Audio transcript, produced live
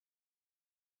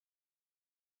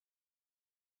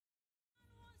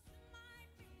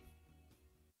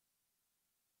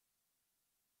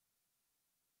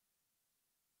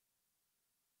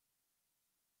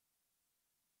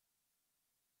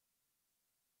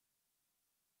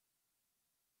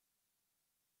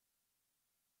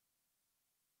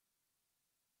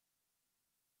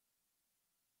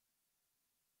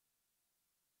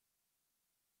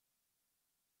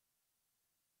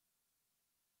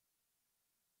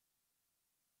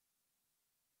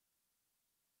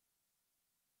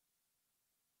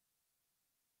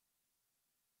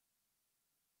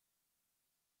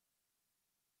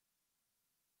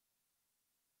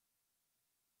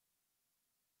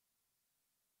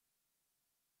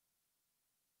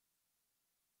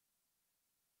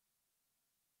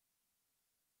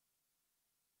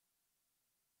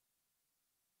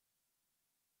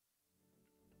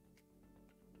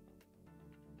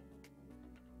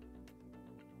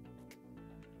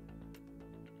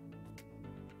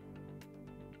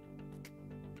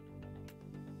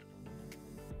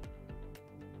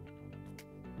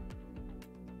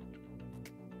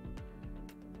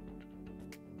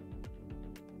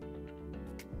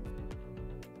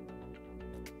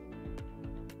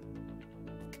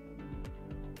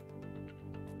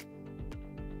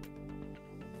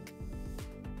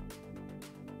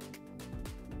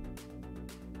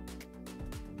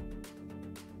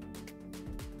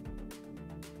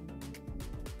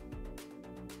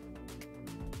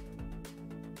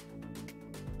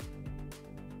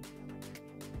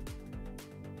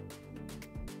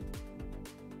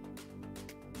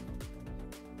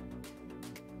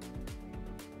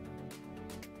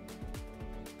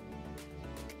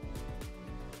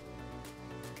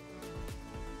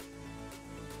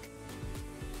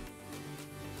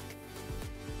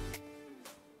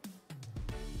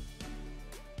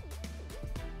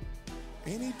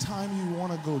Anytime you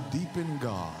want to go deep in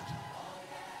God,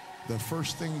 the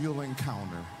first thing you'll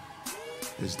encounter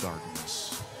is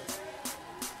darkness.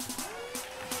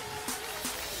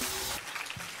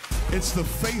 It's the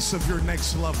face of your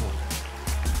next level.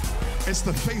 It's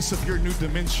the face of your new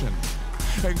dimension.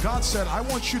 And God said, I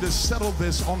want you to settle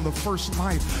this on the first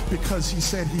night, because he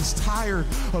said he's tired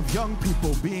of young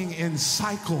people being in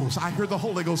cycles. I hear the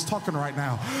Holy Ghost talking right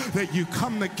now, that you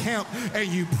come to camp and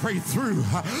you pray through,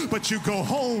 but you go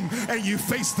home and you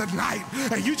face the night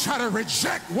and you try to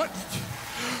reject what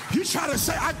you try to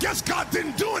say. I guess God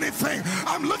didn't do anything.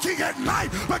 I'm looking at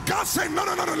night, but God's saying, no,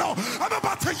 no, no, no, no. I'm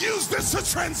about to use this to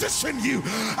transition you.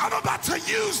 I'm about to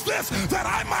use this that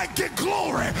I might get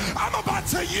glory. I'm about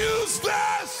to use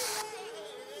this.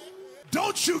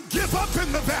 Don't you give up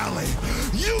in the valley.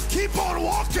 You keep on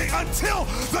walking until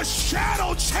the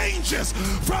shadow changes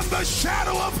from the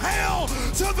shadow of hell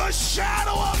to the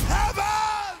shadow of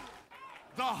heaven.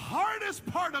 The hardest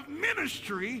part of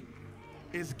ministry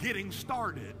is getting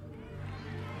started,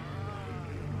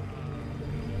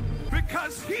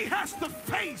 because he has to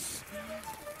face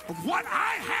what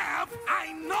I have.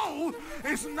 I know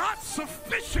is not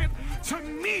sufficient to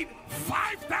meet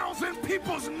 5,000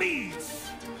 people's needs.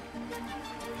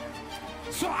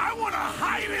 So I want to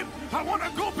hide it. I want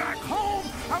to go back home.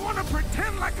 I want to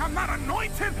pretend like I'm not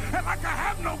anointed and like I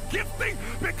have no gifting,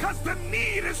 because the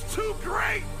need is too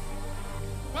great.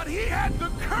 But he had the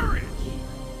courage,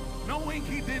 knowing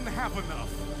he didn't have enough,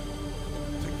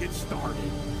 to get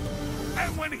started.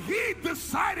 And when he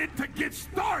decided to get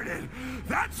started,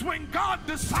 that's when God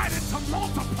decided to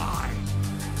multiply.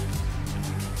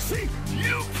 See,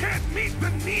 you can't meet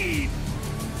the need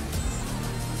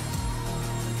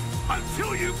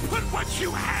until you put what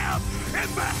you have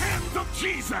in the hands of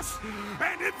Jesus.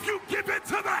 And if you give it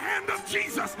to the hand of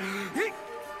Jesus, he...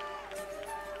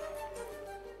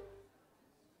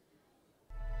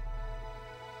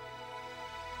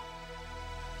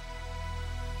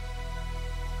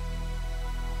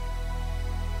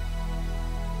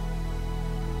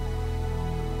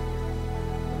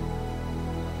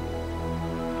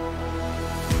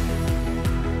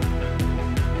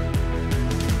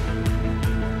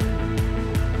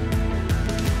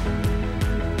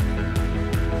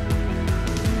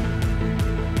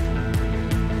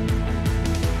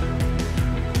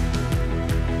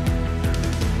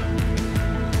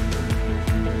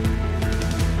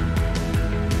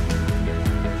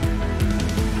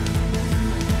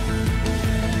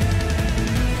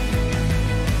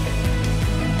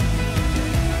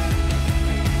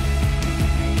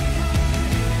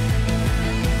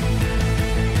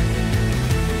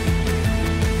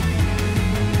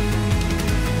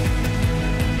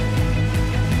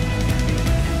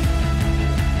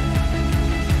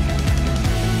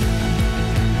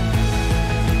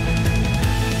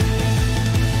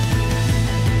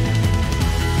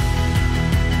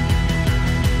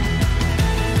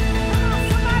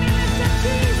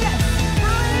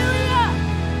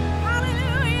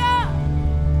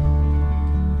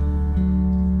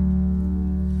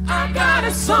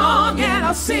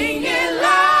 I'll sing it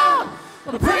loud.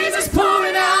 The praise is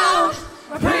pouring out.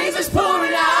 My praise is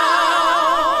pouring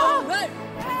out. Hey.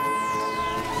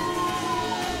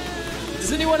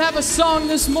 Does anyone have a song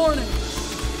this morning?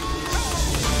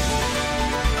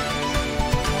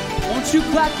 Won't you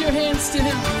clap your hands to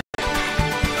him?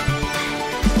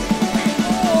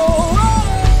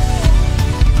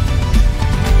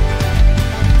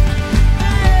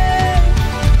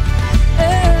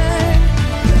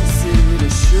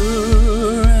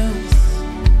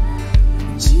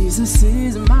 Jesus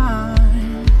is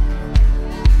mine.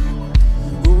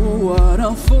 Oh, what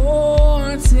a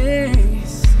foretaste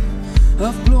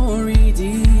of glory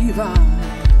divine.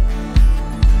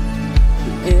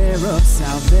 The heir of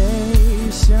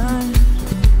salvation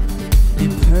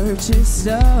and purchased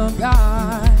of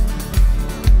God.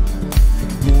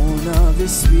 Born of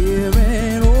His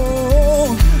Spirit.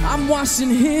 Oh, I'm washed in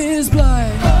His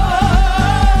blood.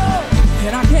 Oh,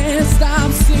 and I can't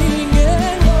stop singing.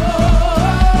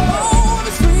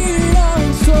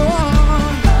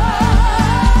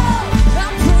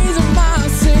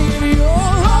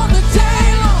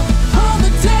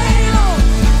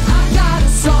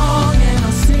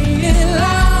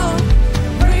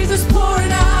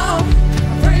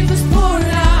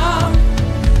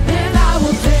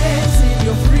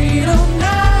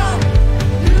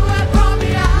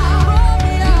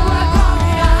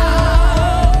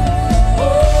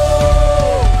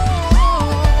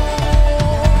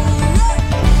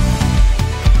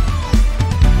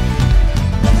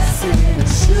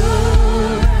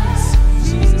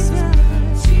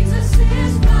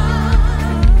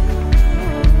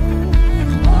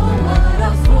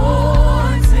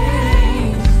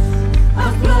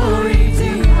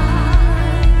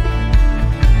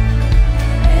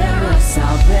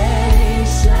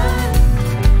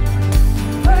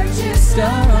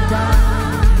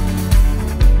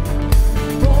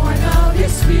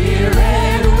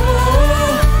 Spirit,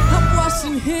 oh, I'm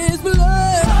washing His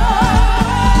blood,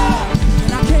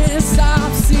 and I can't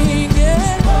stop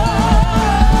singing.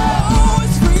 Oh,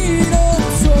 it's freedom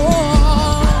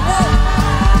song.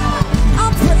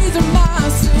 I'm praising my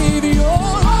Savior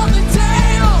all the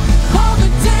day long, all the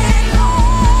day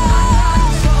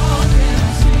long. And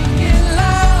I'm singing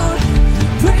loud.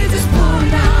 Praise is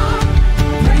pouring out,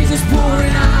 praise is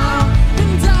pouring out,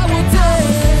 and I will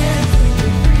dance.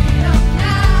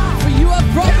 For you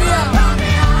have brought me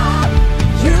out.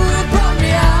 You have brought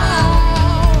me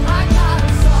out. I got a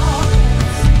song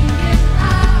and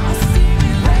I'm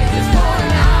singing out. Praise is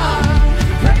pouring out,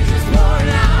 praise is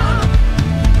pouring out,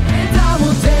 and I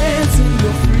will dance in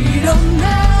your freedom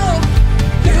now.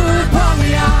 You have brought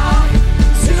me out.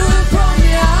 You have brought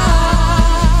me out.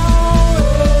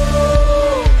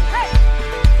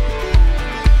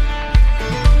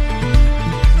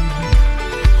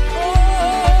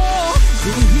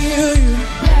 Did He heal you?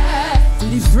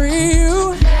 Did He free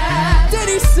you? Did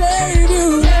He save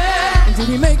you? And did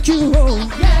He make you whole?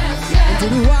 And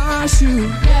did He wash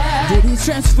you? Did He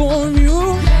transform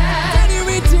you? Did He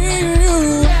redeem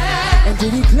you? And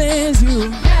did He cleanse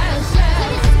you?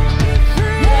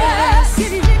 Yes.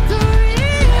 Did He victory?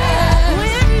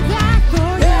 When He died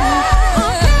for you?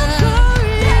 On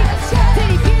Calvary? Did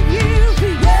He give you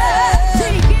peace?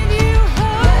 Did He give you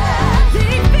hope? Did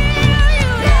He fill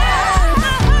you?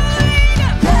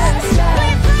 We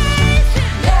praise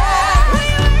Him. We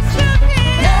worship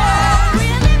Him. We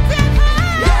lift Him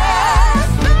high.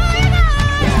 Going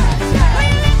on. We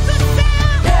lift the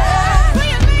sound. We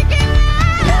make it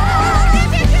loud.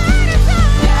 If you got a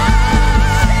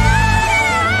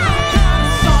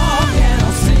song, and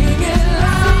I'll sing it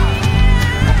loud.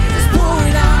 Praise is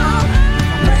pouring out.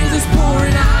 Praise is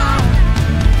pouring out.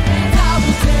 And I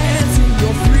will dance in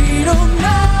your freedom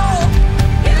now.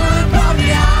 You have brought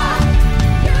me out.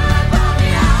 You have brought me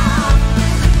out.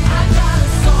 I got a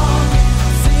song and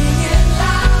I'll sing it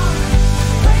loud.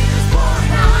 Praise is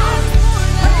pouring out.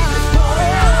 Praise is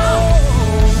pouring out.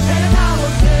 And I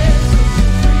will dance in your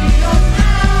freedom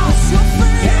now.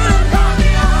 You have brought me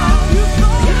out. You have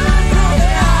brought me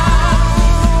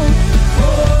out.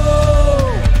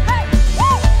 Oh. Hey.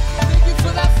 Thank you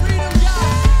for that freedom,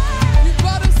 God. You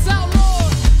brought us out,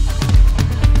 Lord.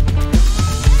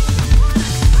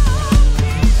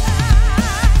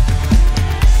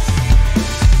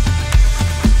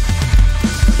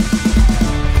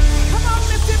 Come on,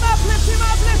 lift Him up, lift Him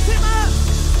up, lift Him up.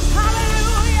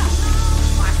 Hallelujah.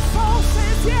 My soul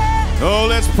says yes. Oh,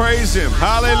 let's praise Him.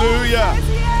 Hallelujah. Says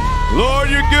yes. Lord,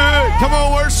 you're good. Come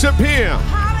on, worship Him.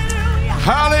 Hallelujah.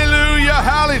 Hallelujah.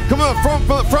 Hallelujah. Come on,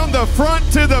 from the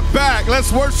front to the back,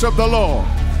 let's worship the Lord.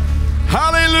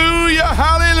 Hallelujah.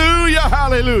 Hallelujah.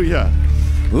 Hallelujah.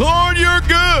 Lord, you're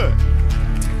good.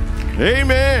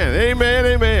 Amen. Amen.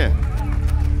 Amen.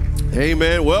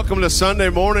 Amen. Welcome to Sunday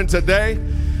morning today.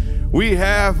 We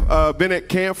have been at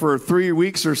camp for 3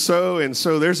 weeks or so, and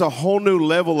so there's a whole new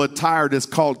level of tired that's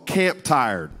called camp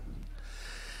tired.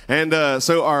 And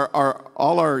so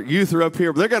all our youth are up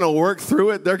here, but they're going to work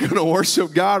through it. They're going to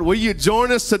worship God. Will you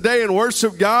join us today and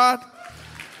worship God?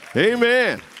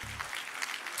 Amen.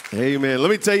 Amen. Let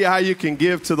me tell you how you can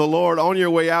give to the Lord. On your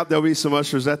way out, there'll be some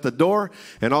ushers at the door.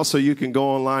 And also you can go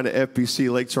online to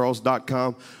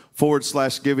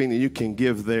fpclakecharles.com/giving, and you can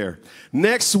give there.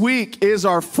 Next week is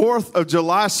our 4th of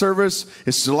July service.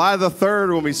 It's July the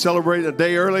 3rd when we celebrate a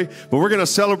day early, but we're going to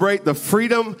celebrate the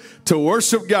freedom to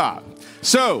worship God.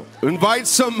 So invite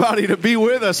somebody to be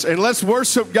with us, and let's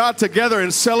worship God together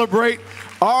and celebrate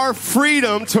our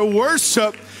freedom to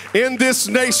worship in this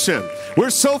nation.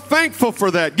 We're so thankful for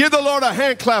that. Give the Lord a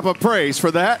hand clap of praise for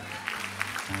that.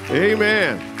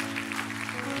 Amen.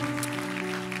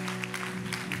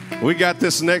 We got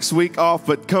this next week off,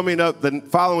 but coming up the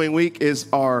following week is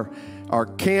our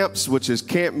camps, which is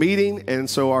camp meeting. And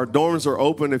so our dorms are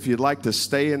open. If you'd like to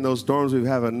stay in those dorms, we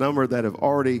have a number that have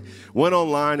already went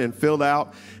online and filled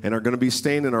out and are going to be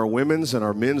staying in our women's and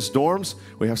our men's dorms.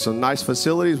 We have some nice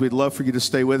facilities. We'd love for you to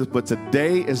stay with us. But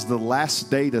today is the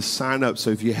last day to sign up. So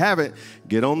if you haven't,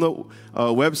 get on the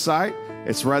website.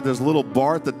 It's right, there's a little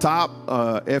bar at the top,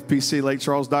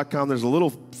 fpclakecharles.com. There's a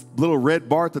little red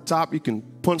bar at the top. You can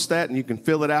punch that and you can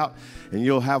fill it out, and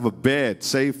you'll have a bed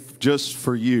safe just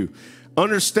for you.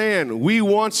 Understand, we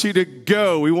want you to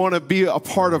go. We want to be a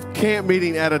part of camp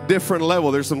meeting at a different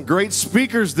level. There's some great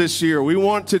speakers this year. We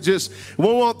want to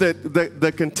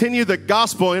continue the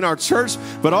gospel in our church,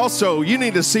 but also you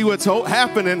need to see what's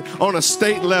happening on a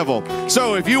state level.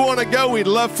 So if you want to go, we'd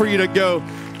love for you to go.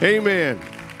 Amen.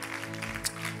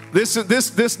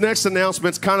 This next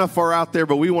announcement's kind of far out there,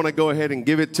 but we want to go ahead and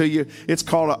give it to you. It's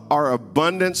called our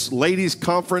Abundance Ladies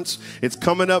Conference. It's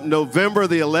coming up November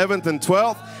the 11th and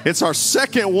 12th. It's our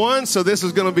second one, so this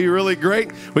is going to be really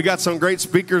great. We got some great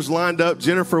speakers lined up.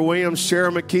 Jennifer Williams,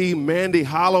 Sharon McKee, Mandy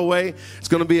Holloway. It's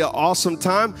going to be an awesome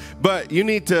time, but you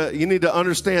need to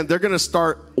understand they're going to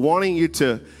start wanting you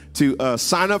to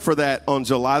sign up for that on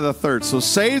July the 3rd. So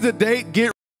save the date,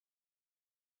 get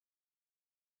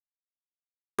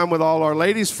with all our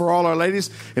ladies, for all our ladies,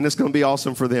 and it's going to be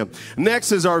awesome for them.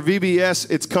 Next is our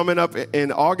VBS. It's coming up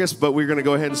in August, but we're going to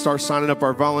go ahead and start signing up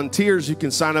our volunteers. You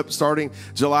can sign up starting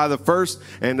July the 1st,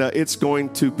 and it's going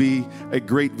to be a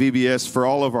great VBS for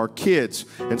all of our kids.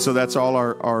 And so that's all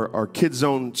our Kids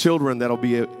Zone children that'll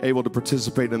be able to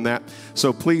participate in that.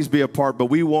 So please be a part, but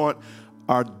we want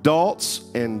our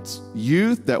adults and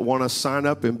youth that want to sign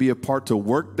up and be a part to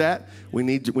work that. We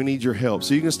need your help.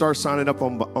 So you can start signing up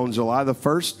on July the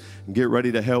 1st and get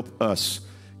ready to help us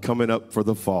coming up for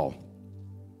the fall.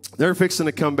 They're fixing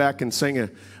to come back and sing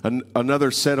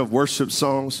another set of worship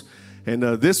songs. And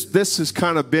this has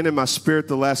kind of been in my spirit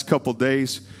the last couple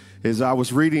days as I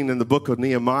was reading in the book of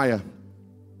Nehemiah.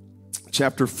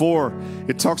 Chapter 4,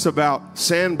 it talks about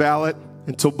Sanballat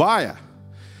and Tobiah.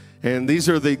 And these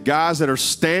are the guys that are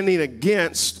standing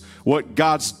against what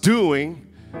God's doing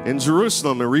in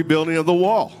Jerusalem and rebuilding of the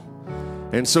wall.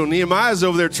 And so Nehemiah's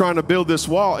over there trying to build this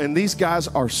wall, and these guys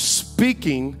are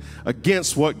speaking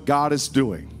against what God is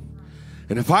doing.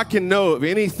 And if I can know of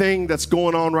anything that's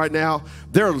going on right now,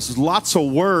 there's lots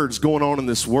of words going on in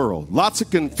this world. Lots of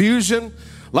confusion,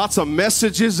 lots of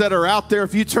messages that are out there.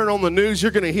 If you turn on the news,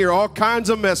 you're going to hear all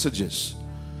kinds of messages.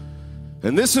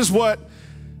 And this is what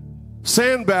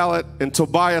Sanballat and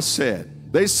Tobiah said.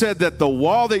 They said that the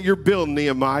wall that you're building,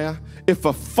 Nehemiah, if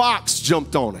a fox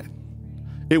jumped on it,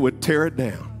 it would tear it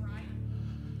down.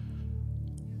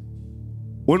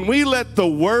 When we let the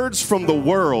words from the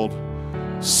world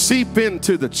seep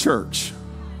into the church,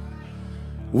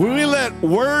 when we let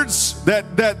words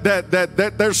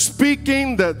that they're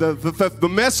speaking, the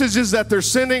messages that they're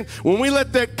sending, when we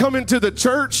let that come into the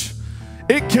church,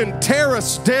 it can tear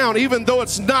us down even though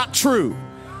it's not true.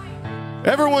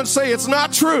 Everyone say it's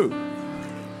not true.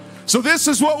 So this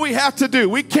is what we have to do.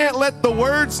 We can't let the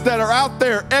words that are out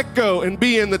there echo and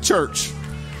be in the church.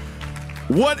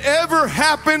 Whatever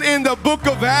happened in the book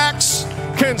of Acts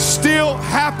can still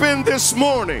happen this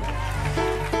morning.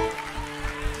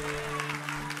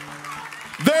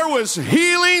 There was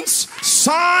healings,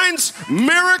 signs,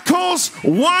 miracles,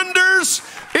 wonders,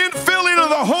 infilling of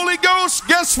the Holy Ghost.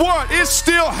 Guess what? It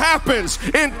still happens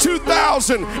in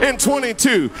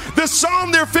 2022. The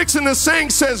song they're fixing to sing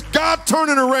says, God turn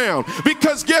it around.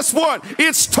 Because guess what?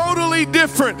 It's totally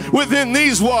different within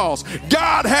these walls.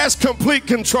 God has complete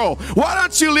control. Why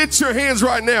don't you lift your hands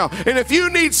right now? And if you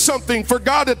need something for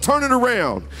God to turn it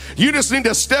around, you just need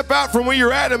to step out from where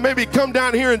you're at and maybe come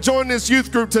down here and join this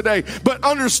youth group today. But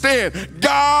understand,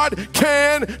 God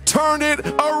can turn it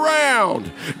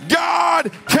around. God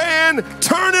can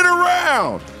turn it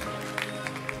around.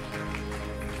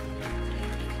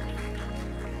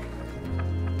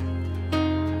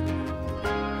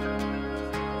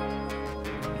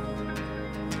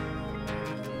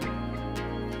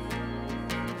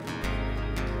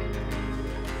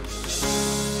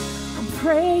 I'm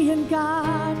praying,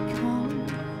 God, come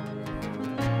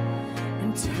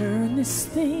and turn this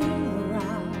thing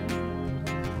around.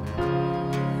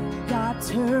 God,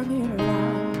 turn it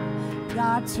around.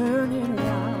 God, turn it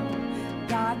around.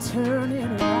 God, turn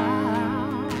it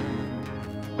around.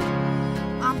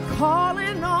 I'm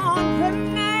calling on the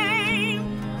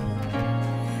name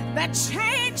that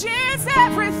changes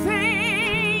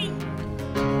everything.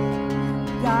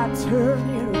 God, turn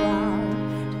it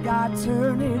around. God,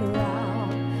 turn it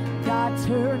around. God,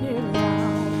 turn it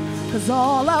around. 'Cause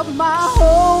all of my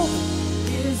hope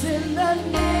is in the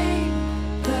name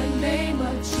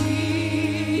of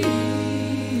Jesus.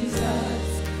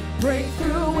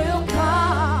 Breakthrough will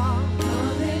come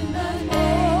in the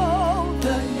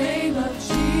name of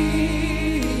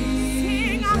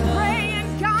Jesus. I'm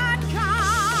praying, God,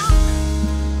 come.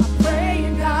 I'm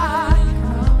praying, God,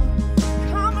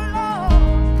 come along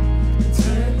and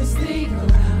turn this thing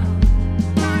around.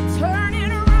 God, turn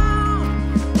it around.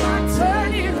 God,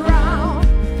 turn it around.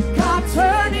 God,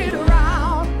 turn it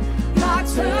around. God,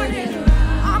 turn it around.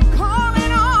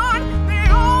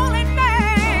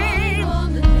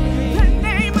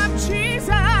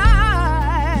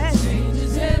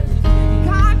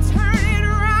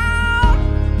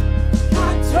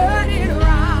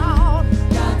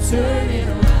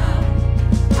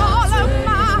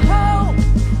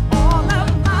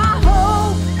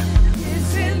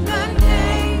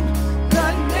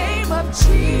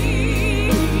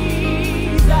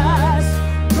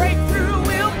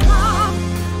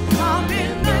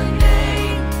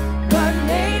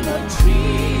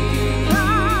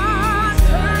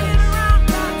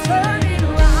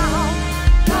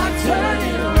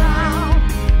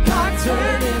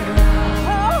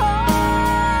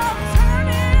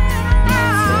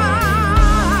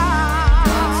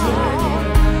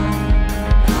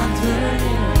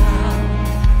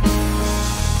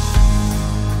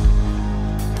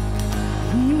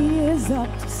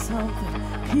 up to something.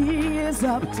 He is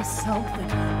up to something.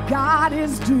 God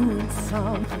is doing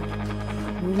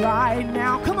something right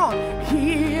now. Come on.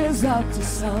 He is up to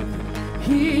something.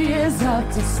 He is up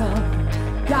to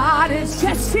something. God is,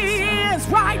 yes, He is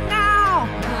right now.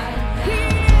 He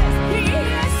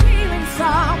is healing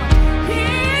someone. He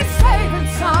is saving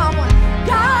someone.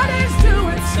 God is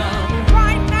doing something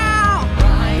right now.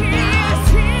 He is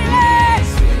healing.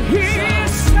 He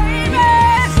is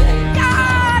saving.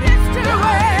 God is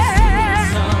doing.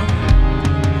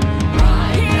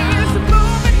 He is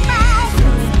moving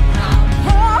mountains.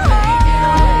 Oh,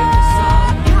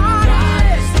 God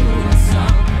is doing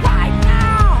something right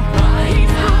now.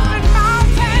 He's moving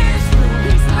mountains.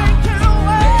 He's making a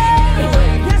way.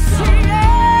 Yes, He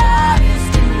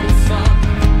is.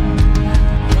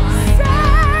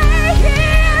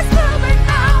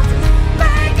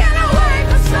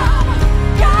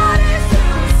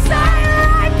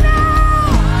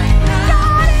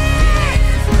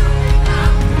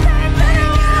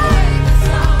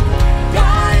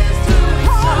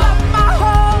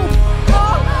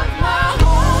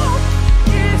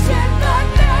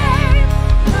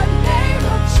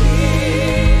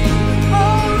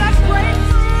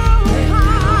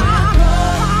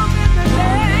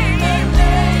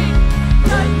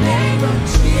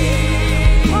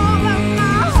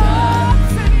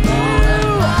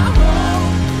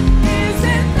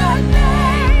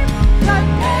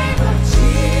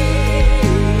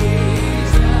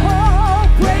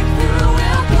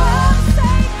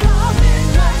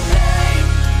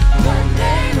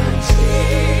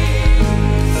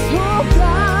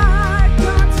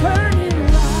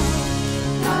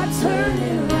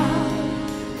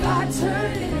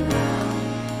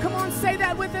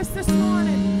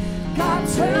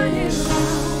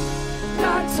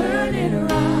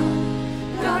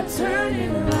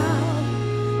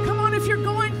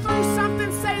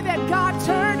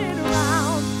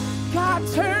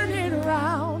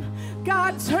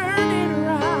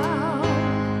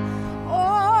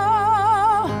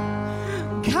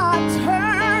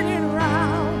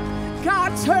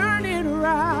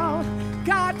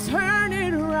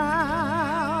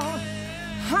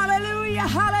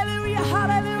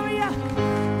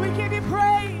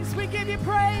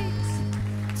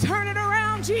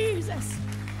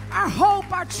 Our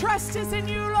hope, our trust is in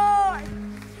you, Lord.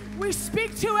 We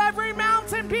speak to every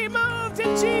mountain, be moved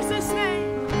in Jesus'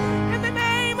 name. In the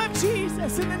name of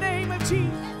Jesus, in the name of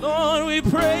Jesus. Lord, we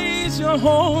praise your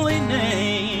holy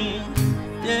name.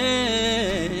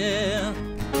 Yeah.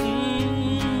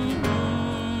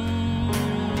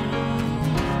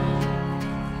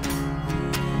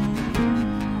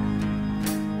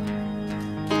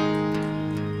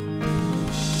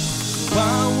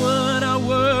 Why would I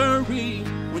worry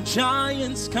when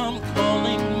giants come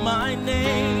calling my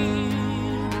name?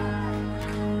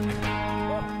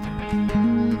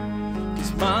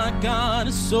 'Cause my God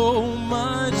is so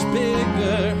much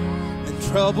bigger than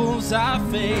troubles I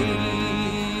face.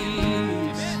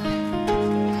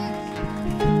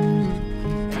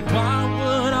 And why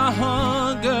would I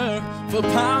hunger for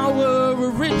power or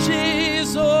riches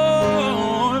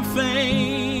or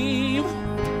fame?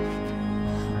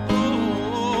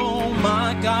 My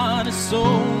God is so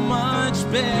much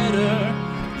better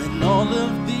than all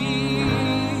of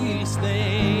these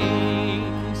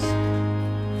things.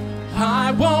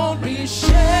 I won't be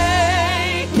shaken.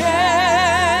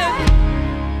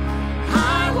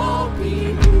 I won't be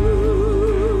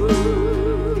moved.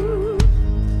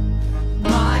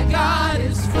 My God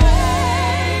is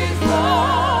faithful.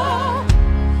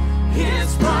 His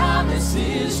promise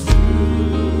is true.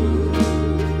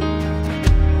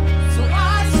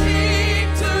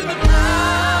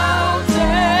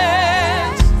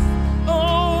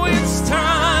 Oh,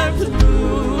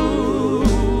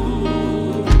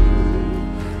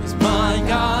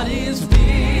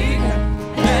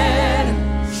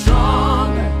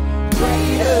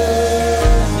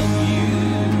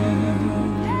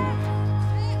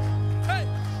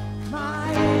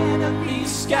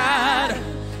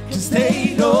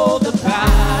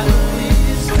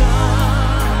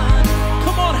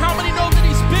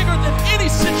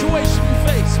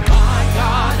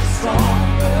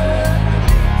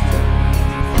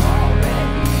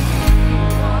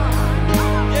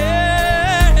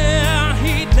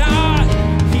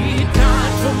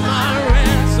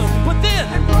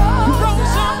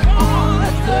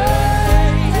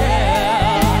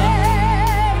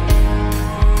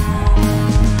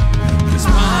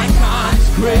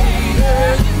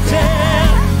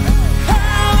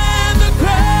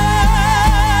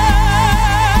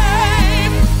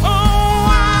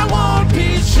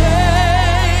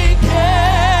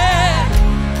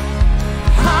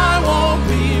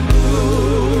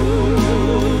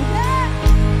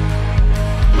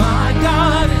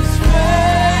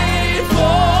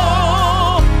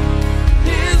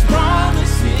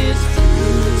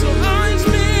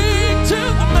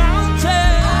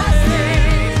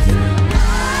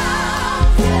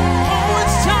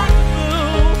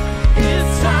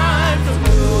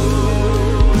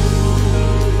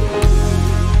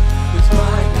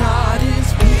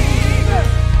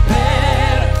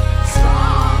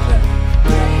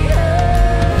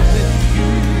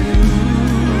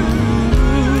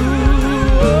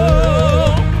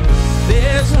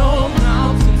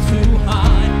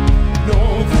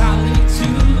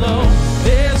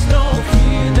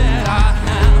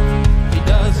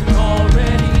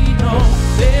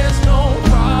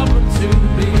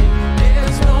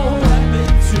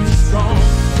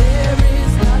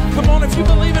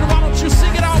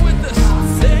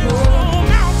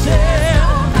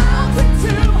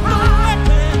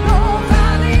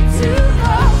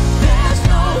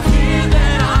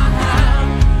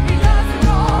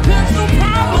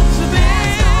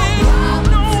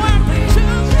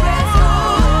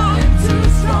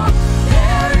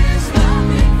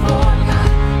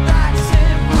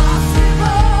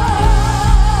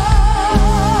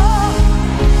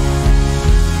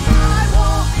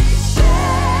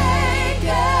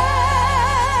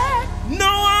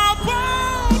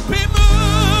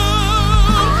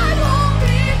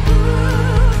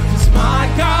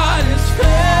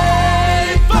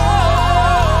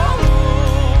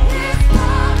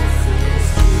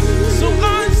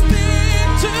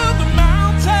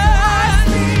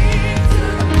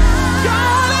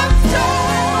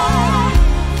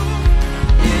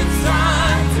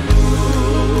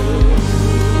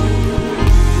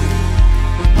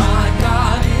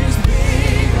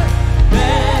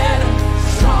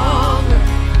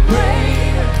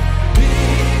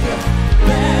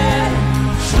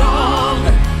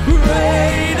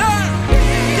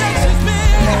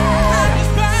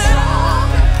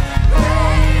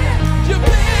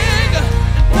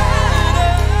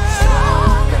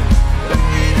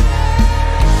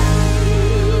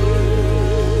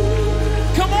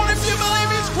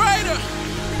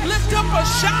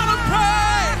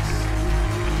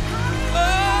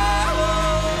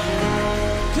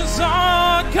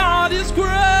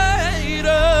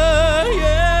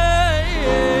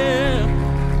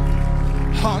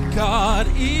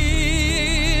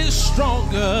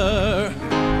 stronger.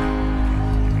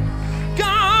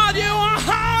 God, you are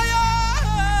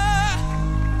higher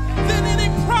than any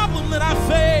problem that I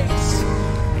face.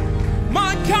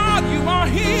 My God, you are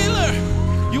healer.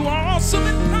 You are awesome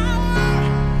in power.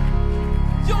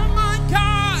 You're my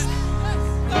God.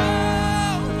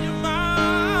 Oh, you're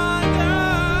my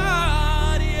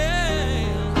God.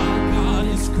 Yeah. Our God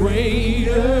is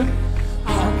greater.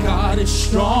 Our God is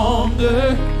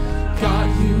stronger. God,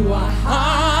 you are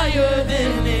higher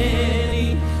than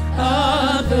any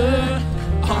other.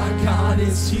 Our God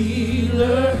is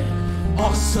healer,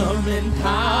 awesome in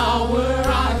power.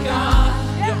 Our God,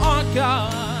 yeah, our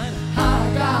God,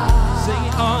 sing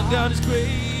it, our God is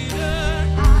greater.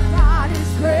 Our God is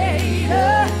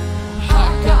greater.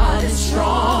 Our God is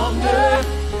stronger.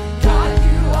 God,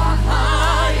 you are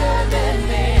higher than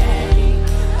any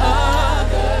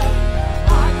other.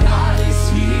 Our God is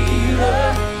healer,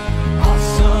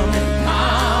 awesome in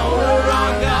power.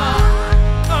 Our God,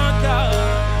 our God.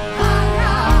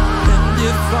 And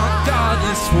if our God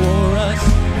is for us,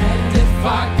 and if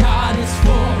our God is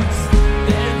for us,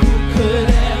 then who could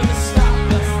ever stop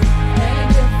us? And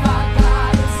if our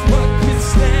God is what could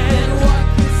stand, what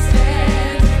could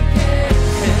stand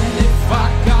against? And if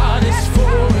our God is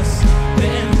for us,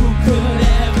 then who could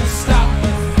ever stop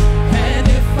us? And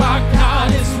if our God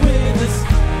is with us,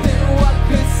 then what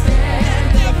could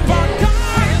stand? If our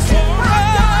God is for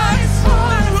us,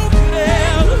 then who could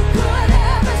ever?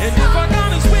 And if our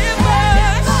God is with us,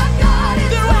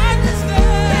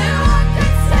 then what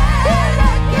could stand?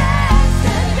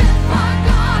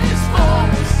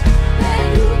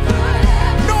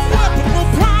 No weapon will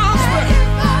prosper.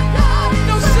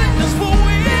 No sickness will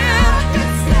win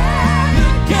against.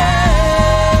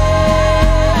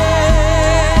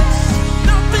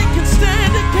 Nothing can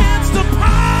stand against the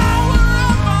power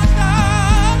of our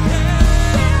God.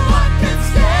 What can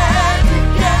stand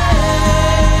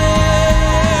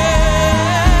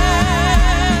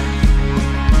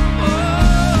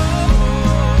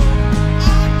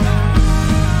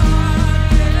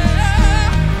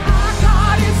Our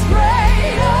God is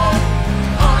greater.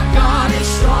 Our God is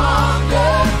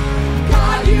stronger.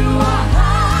 God, you are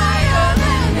higher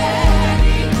than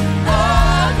any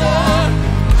other.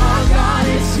 Our God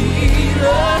is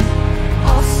healer,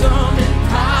 awesome in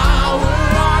power.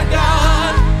 Our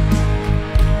God,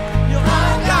 you're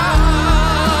our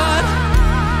God.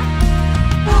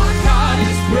 Our God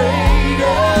is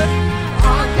greater.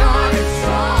 Our God is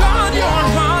stronger. God, you are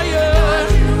higher.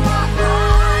 You are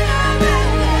higher than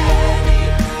any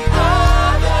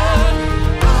other.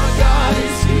 Our God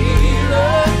is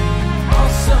healer,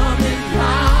 awesome in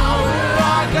power.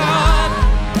 Our God,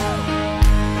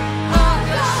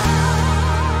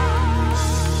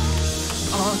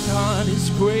 our God is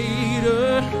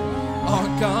greater. Our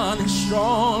God is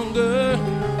stronger.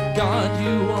 God,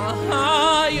 you are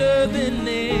higher than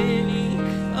any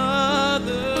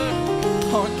other.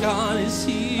 Our God is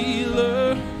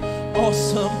healer,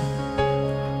 awesome.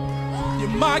 You're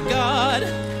my God.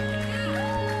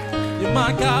 You're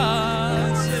my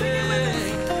God.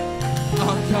 Say,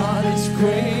 our God is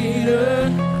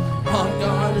greater. Our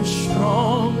God is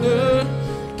stronger.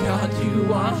 God,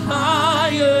 you are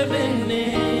higher than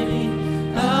any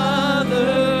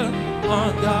other.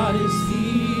 Our God is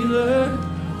healer,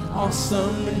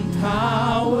 awesome in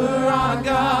power. Our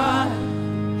God,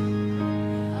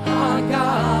 our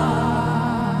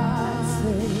God.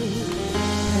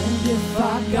 And if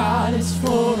our God is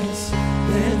for us,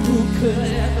 then who could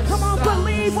ever Come on, stop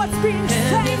believe what's being And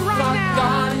said if right our now.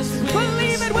 God is with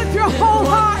Believe us, it with your then whole what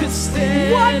heart. could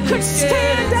stand What could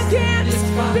stand against? against?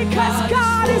 If our Because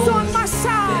God is for on us, my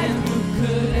side. then who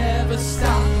could ever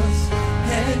stop us?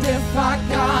 And if our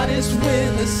God is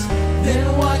with us, then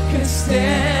what could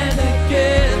stand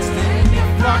against? And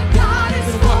if our God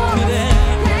is for us,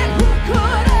 then who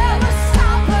could ever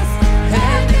stop us?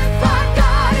 And if our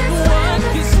God is with us, what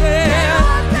could then stand?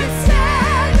 what could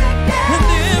stand against? And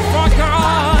if our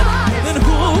God, then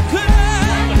who could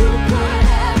ever?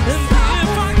 And if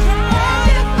our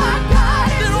God,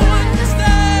 then what could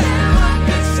stand? What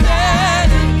could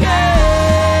stand against?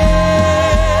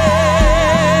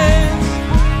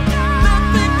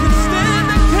 Nothing can stand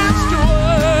against your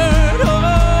word.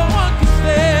 Oh, what could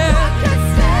stand?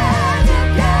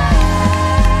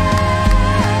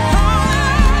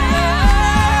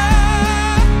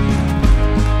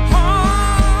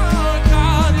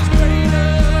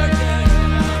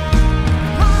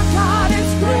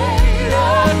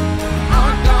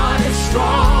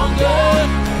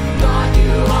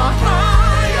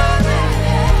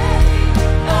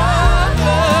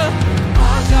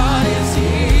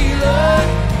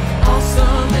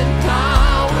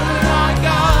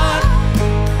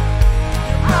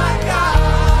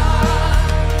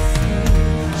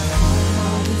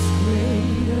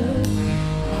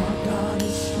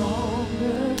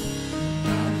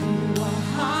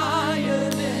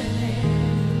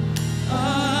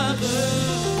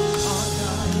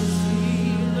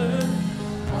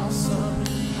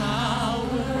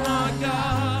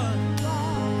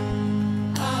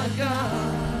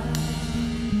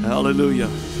 Hallelujah.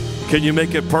 Can you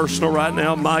make it personal right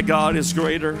now? My God is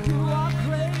greater.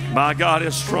 My God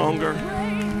is stronger.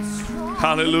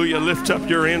 Hallelujah. Lift up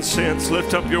your incense.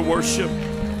 Lift up your worship.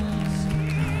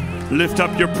 Lift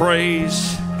up your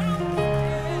praise.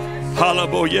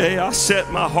 Hallelujah. I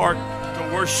set my heart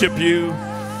to worship you.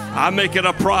 I make it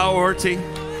a priority.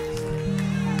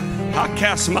 I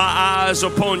cast my eyes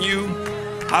upon you.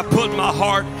 I put my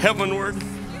heart heavenward.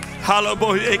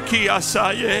 Hallelujah.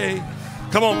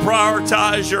 Come on,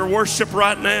 prioritize your worship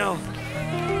right now.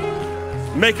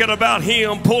 Make it about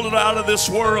Him. Pull it out of this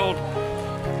world.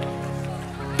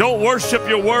 Don't worship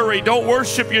your worry. Don't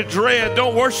worship your dread.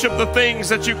 Don't worship the things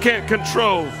that you can't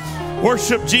control.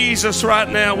 Worship Jesus right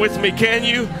now with me, can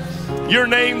you? Your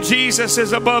name, Jesus,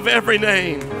 is above every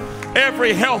name,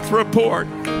 every health report.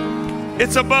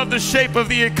 It's above the shape of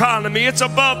the economy. It's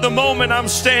above the moment I'm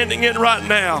standing in right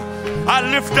now. I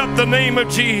lift up the name of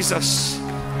Jesus.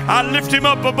 I lift Him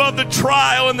up above the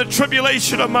trial and the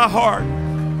tribulation of my heart.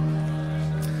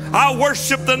 I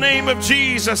worship the name of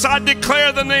Jesus. I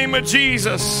declare the name of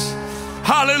Jesus.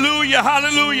 Hallelujah,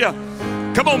 hallelujah.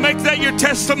 Come on, make that your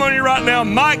testimony right now.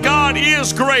 My God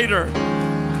is greater.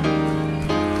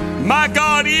 My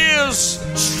God is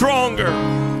stronger.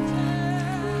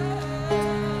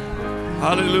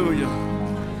 Hallelujah.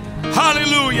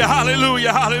 Hallelujah,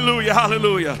 hallelujah, hallelujah,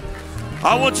 hallelujah.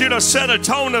 I want you to set a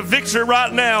tone of victory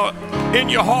right now in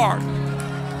your heart.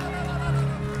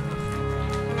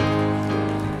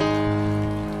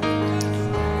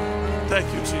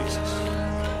 Thank you, Jesus.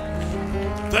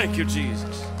 Thank you,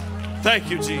 Jesus. Thank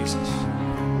you, Jesus.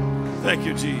 Thank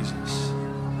you, Jesus.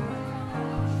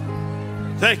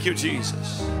 Thank you,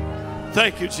 Jesus.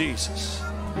 Thank you, Jesus.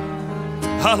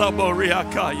 Hallelujah.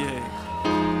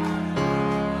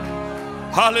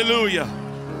 Hallelujah.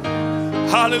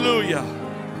 Hallelujah.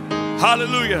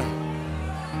 Hallelujah.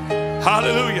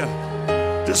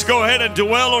 Hallelujah. Just go ahead and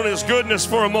dwell on His goodness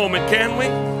for a moment, can we?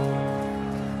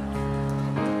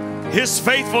 His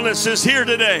faithfulness is here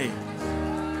today.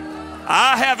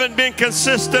 I haven't been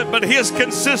consistent, but His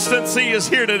consistency is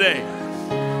here today.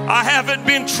 I haven't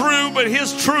been true, but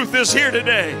His truth is here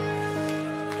today.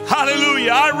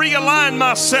 Hallelujah. I realign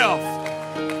myself.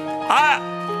 I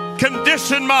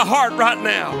condition my heart right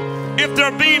now. If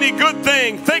there be any good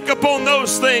thing, think upon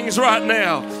those things right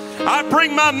now. I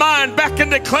bring my mind back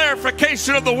into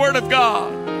clarification of the Word of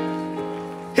God.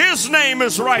 His name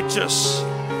is righteous,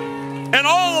 and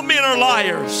all men are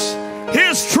liars.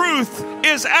 His truth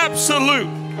is absolute,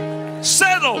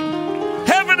 settled.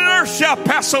 Heaven and earth shall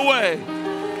pass away,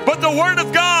 but the Word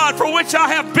of God for which I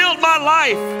have built my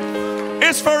life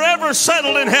is forever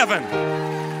settled in heaven.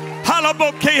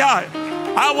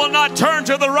 I will not turn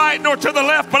to the right nor to the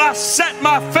left, but I set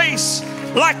my face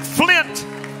like flint.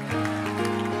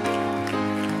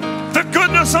 The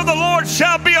goodness of the Lord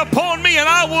shall be upon me, and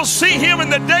I will see Him in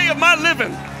the day of my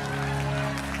living.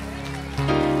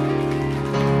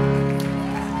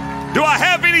 Do I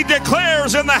have any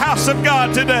declares in the house of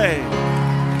God today?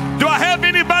 Do I have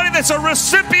anybody that's a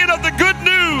recipient of the good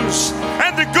news,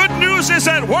 and the good news is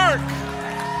at work?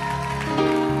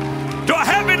 Do I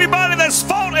have anybody that's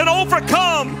fought and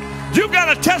overcome? You've got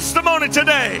a testimony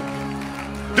today.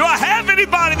 Do I have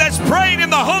anybody that's prayed in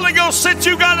the Holy Ghost since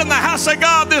you got in the house of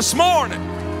God this morning?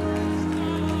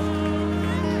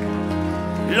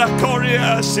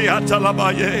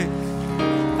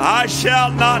 I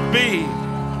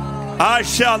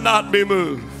shall not be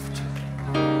moved.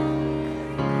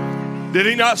 Did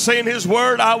He not say in His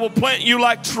word, I will plant you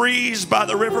like trees by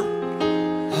the river?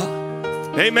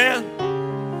 Amen.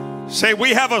 Say, we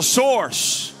have a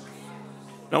source.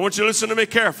 Now I want you to listen to me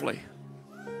carefully,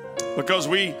 because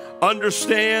we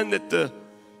understand that the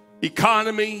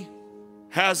economy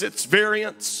has its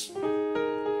variance.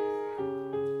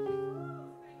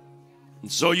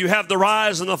 And so you have the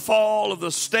rise and the fall of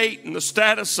the state and the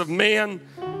status of men.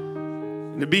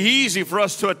 And it'd be easy for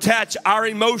us to attach our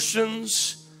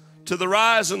emotions to the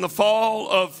rise and the fall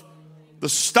of the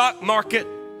stock market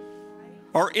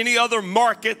or any other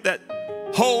market that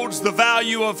holds the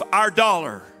value of our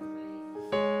dollar.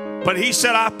 But He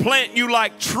said, I plant you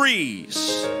like trees.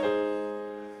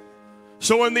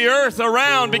 So when the earth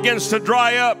around begins to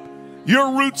dry up,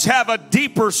 your roots have a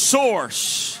deeper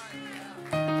source.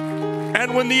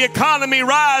 And when the economy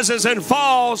rises and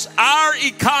falls, our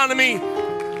economy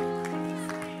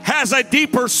has a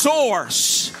deeper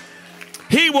source.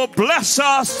 He will bless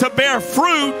us to bear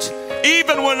fruit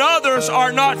even when others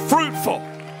are not fruitful.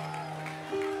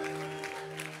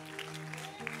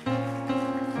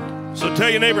 So tell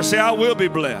your neighbor, say, I will be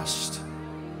blessed.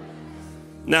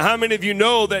 Now, how many of you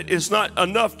know that it's not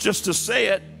enough just to say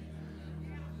it,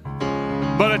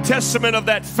 But a testament of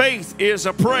that faith is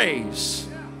a praise.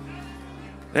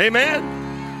 Amen.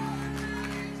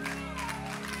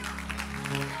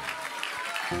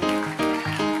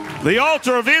 The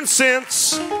altar of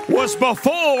incense was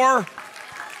before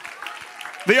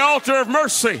the altar of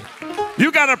mercy.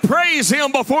 You got to praise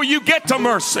him before you get to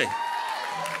mercy.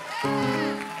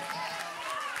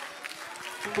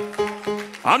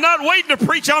 I'm not waiting to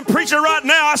preach. I'm preaching right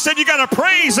now. I said you got to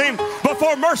praise him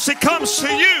before mercy comes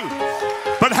to you.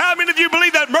 But how many of you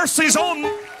believe that mercy's on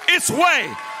its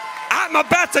way? I'm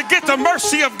about to get the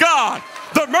mercy of God.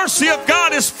 The mercy of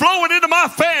God is flowing into my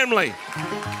family.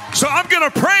 So I'm going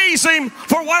to praise him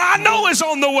for what I know is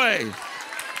on the way.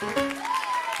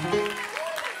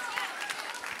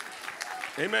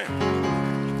 Amen.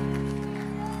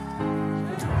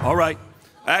 All right.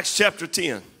 Acts chapter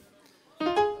 10.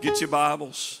 Get your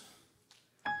Bibles.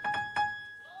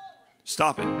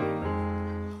 Stop it.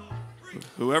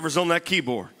 Whoever's on that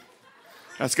keyboard.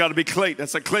 That's got to be Clayton.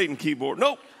 That's a Clayton keyboard.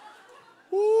 Nope.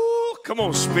 Ooh, come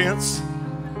on, Spence.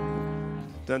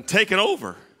 Done taken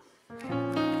over.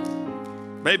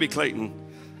 Baby Clayton.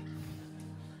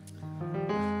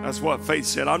 That's what Faith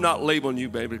said. I'm not labeling you,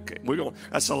 baby.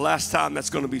 That's the last time that's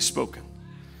going to be spoken.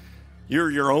 You're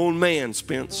your own man,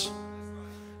 Spence.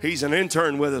 He's an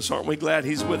intern with us. Aren't we glad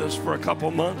he's with us for a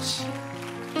couple months?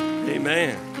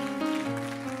 Amen.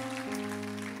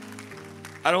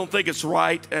 I don't think it's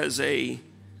right as a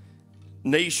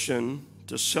nation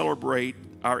to celebrate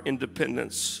our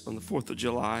independence on the 4th of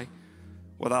July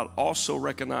without also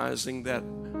recognizing that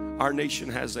our nation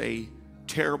has a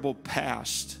terrible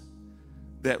past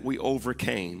that we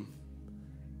overcame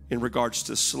in regards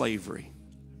to slavery.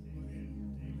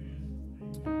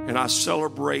 And I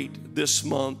celebrate this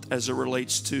month as it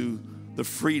relates to the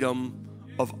freedom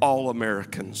of all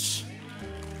Americans.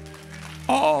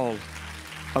 All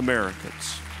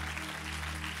Americans.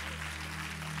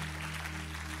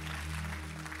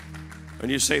 And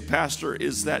you say, Pastor,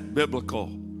 is that biblical?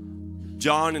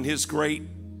 John, in his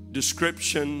great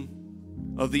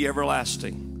description of the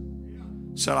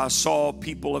everlasting, said, I saw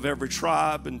people of every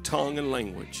tribe and tongue and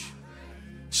language.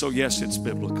 So yes, it's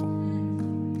biblical.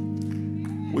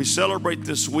 We celebrate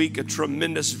this week a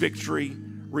tremendous victory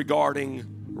regarding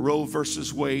Roe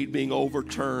versus Wade being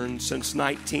overturned since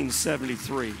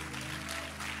 1973.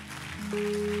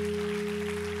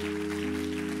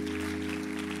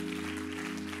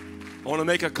 I want to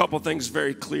make a couple things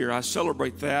very clear. I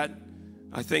celebrate that.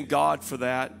 I thank God for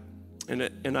that.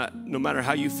 No matter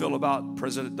how you feel about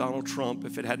President Donald Trump,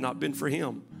 if it had not been for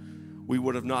him, we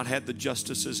would have not had the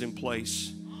justices in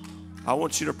place. I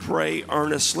want you to pray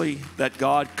earnestly that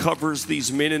God covers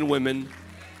these men and women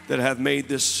that have made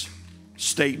this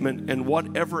statement and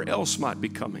whatever else might be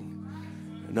coming.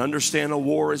 And understand a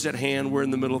war is at hand. We're in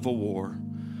the middle of a war.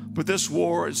 But this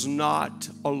war is not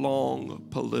along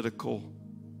political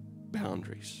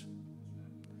boundaries.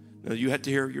 Now, you have to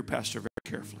hear your pastor very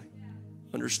carefully.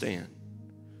 Understand,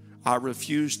 I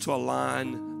refuse to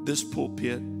align this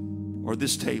pulpit or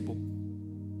this table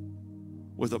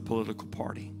with a political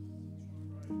party.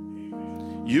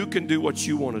 You can do what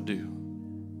you want to do,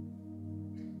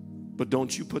 but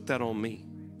don't you put that on me.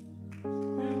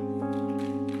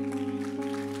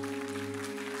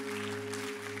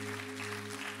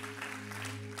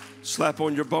 Slap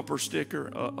on your bumper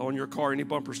sticker, on your car, any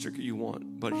bumper sticker you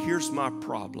want. But here's my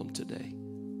problem today,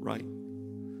 right?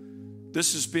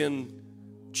 This has been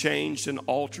changed and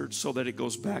altered so that it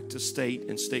goes back to state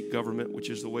and state government, which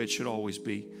is the way it should always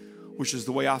be, which is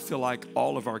the way I feel like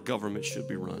all of our government should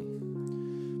be run.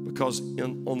 Because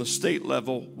on the state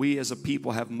level, we as a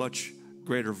people have much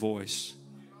greater voice.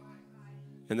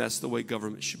 And that's the way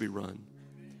government should be run.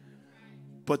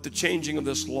 But the changing of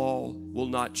this law will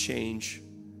not change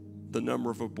the number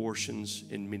of abortions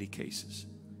in many cases.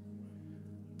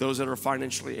 Those that are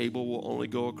financially able will only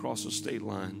go across a state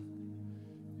line.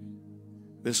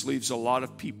 This leaves a lot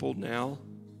of people now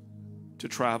to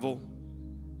travel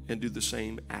and do the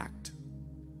same act.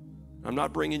 I'm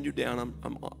not bringing you down.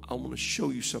 I want to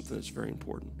show you something that's very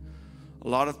important. A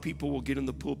lot of people will get in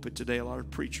the pulpit today, a lot of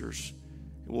preachers,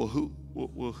 and will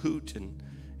hoot and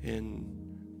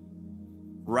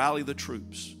rally the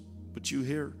troops. But you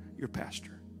hear your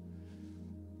pastor.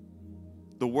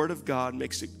 The Word of God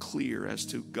makes it clear as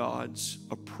to God's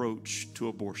approach to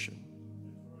abortion.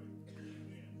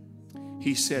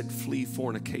 He said, flee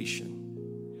fornication.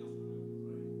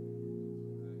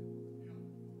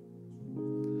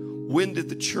 When did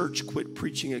the church quit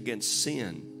preaching against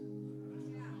sin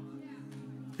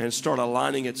and start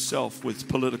aligning itself with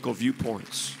political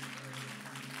viewpoints?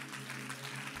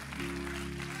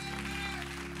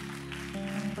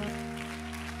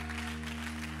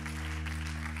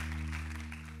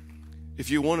 If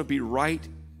you want to be right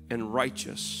and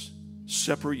righteous,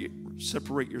 separate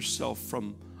yourself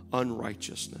from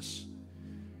unrighteousness.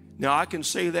 Now, I can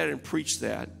say that and preach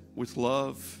that with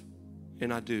love,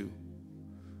 and I do.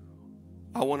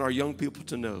 I want our young people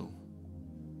to know,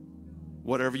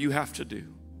 whatever you have to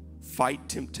do, fight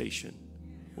temptation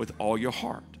with all your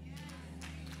heart.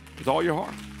 With all your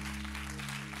heart.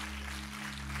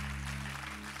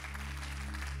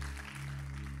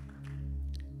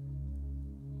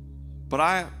 But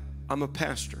I'm a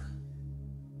pastor.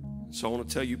 So I want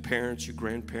to tell you parents, you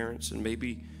grandparents, and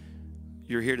maybe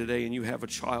you're here today and you have a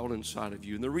child inside of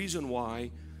you. And the reason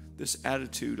why this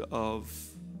attitude of,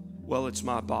 well, it's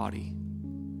my body.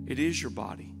 It is your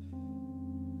body.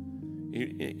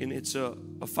 And it's a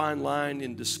fine line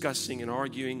in discussing and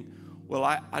arguing, well,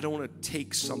 I don't want to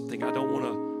take something. I don't want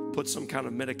to put some kind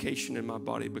of medication in my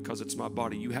body because it's my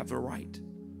body. You have a right.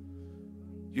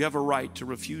 You have a right to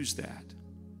refuse that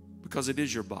because it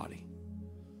is your body.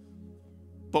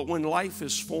 But when life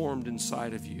is formed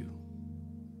inside of you,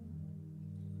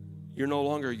 you're no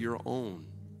longer your own,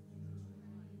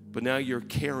 but now you're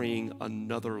carrying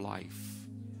another life.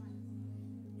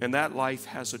 And that life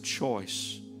has a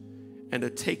choice, and to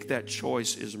take that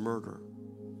choice is murder.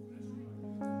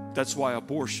 That's why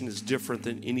abortion is different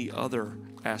than any other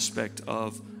aspect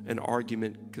of an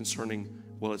argument concerning,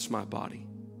 well, it's my body.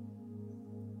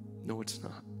 No, it's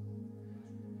not.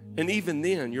 And even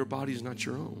then, your body's not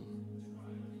your own.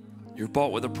 You're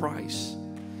bought with a price.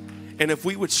 And if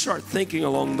we would start thinking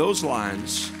along those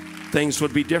lines, things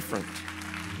would be different.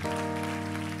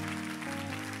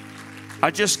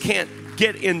 I just can't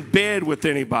get in bed with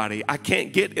anybody. I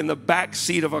can't get in the back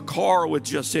seat of a car with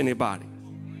just anybody.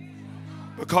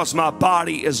 Because my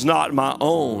body is not my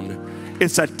own.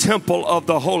 It's a temple of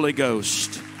the Holy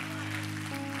Ghost.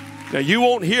 Now, you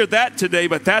won't hear that today,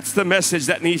 but that's the message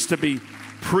that needs to be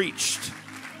preached.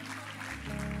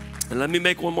 And let me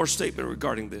make one more statement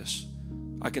regarding this.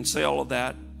 I can say all of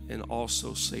that and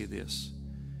also say this.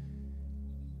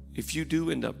 If you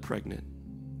do end up pregnant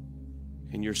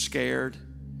and you're scared,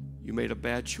 you made a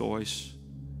bad choice,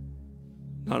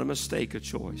 not a mistake, a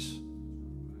choice,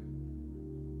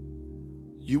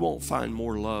 you won't find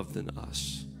more love than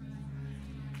us.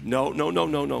 No.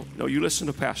 You listen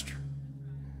to Pastor.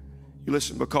 You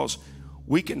listen, because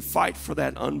we can fight for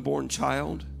that unborn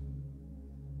child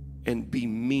and be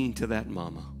mean to that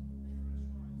mama.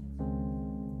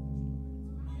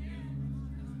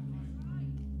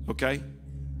 Okay?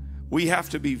 We have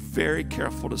to be very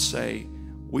careful to say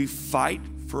we fight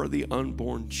for the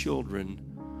unborn children,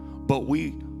 but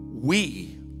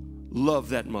we love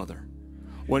that mother.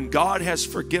 When God has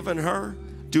forgiven her,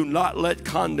 do not let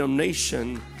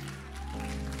condemnation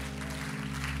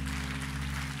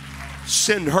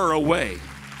send her away.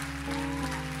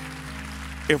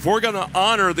 If we're going to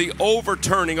honor the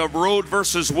overturning of Roe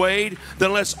versus Wade,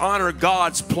 then let's honor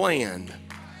God's plan.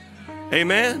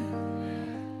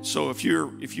 Amen? So if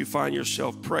you find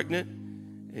yourself pregnant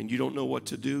and you don't know what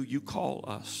to do, you call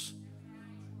us.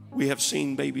 We have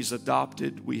seen babies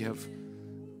adopted. We have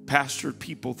pastored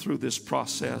people through this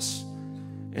process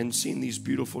and seen these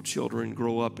beautiful children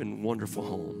grow up in wonderful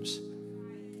homes.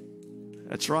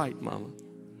 That's right, Mama.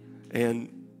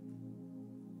 And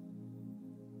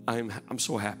I'm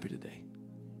so happy today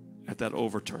at that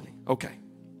overturning. Okay,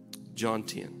 John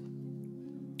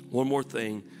 10. One more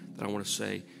thing that I want to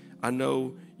say. I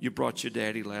know you brought your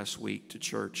daddy last week to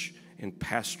church and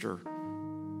Pastor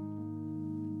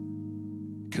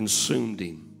consumed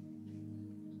him.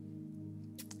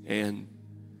 And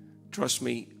trust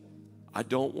me, I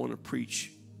don't want to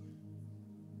preach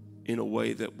in a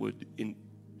way that would in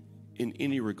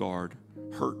any regard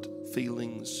hurt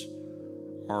feelings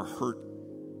or hurt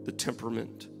the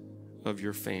temperament of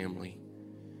your family.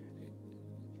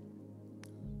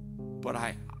 But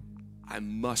I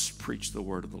must preach the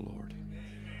word of the Lord.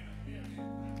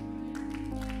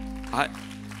 I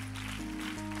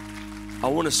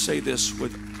want to say this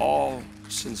with all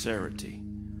sincerity.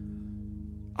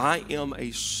 I am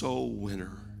a soul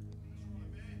winner.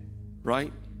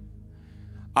 Right?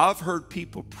 I've heard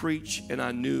people preach and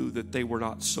I knew that they were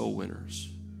not soul winners.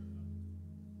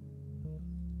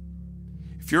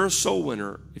 If you're a soul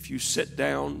winner, if you sit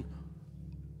down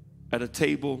at a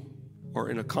table or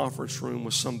in a conference room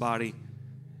with somebody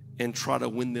and try to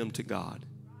win them to God,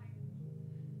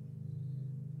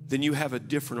 then you have a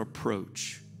different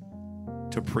approach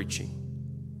to preaching.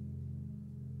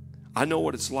 I know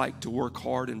what it's like to work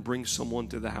hard and bring someone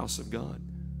to the house of God.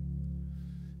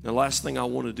 The last thing I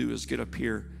want to do is get up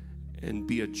here and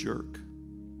be a jerk,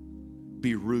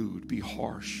 be rude, be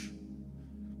harsh.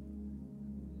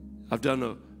 I've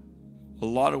done a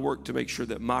lot of work to make sure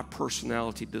that my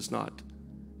personality does not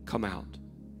come out.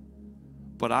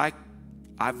 But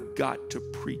I've got to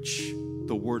preach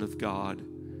the Word of God.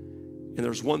 And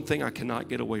there's one thing I cannot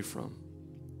get away from.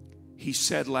 He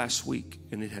said last week,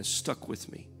 and it has stuck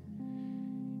with me,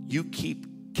 you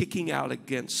keep kicking out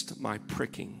against my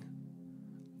pricking,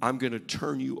 I'm going to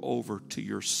turn you over to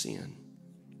your sin.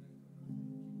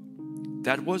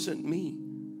 That wasn't me.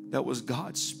 That was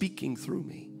God speaking through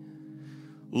me.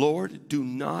 Lord, do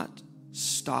not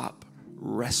stop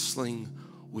wrestling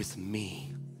with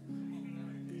me.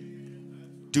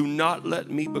 Do not let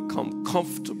me become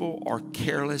comfortable or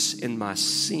careless in my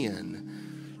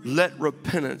sin. Let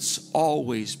repentance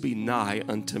always be nigh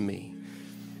unto me.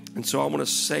 And so I want to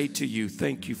say to you,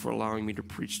 thank you for allowing me to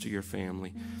preach to your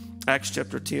family. Acts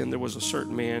chapter 10, there was a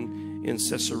certain man in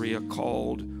Caesarea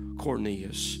called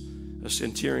Cornelius, a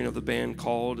centurion of the band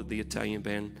called the Italian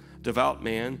band, devout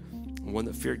man, one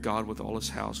that feared God with all his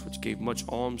house, which gave much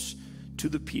alms to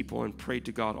the people and prayed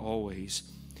to God always.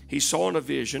 He saw in a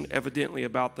vision, evidently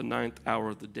about the 9th hour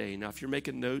of the day. Now, if you're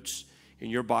making notes in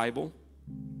your Bible,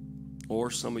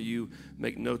 or some of you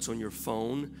make notes on your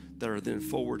phone that are then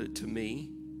forwarded to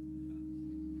me,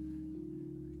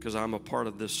 because I'm a part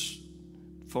of this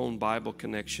phone Bible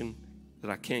connection that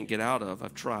I can't get out of.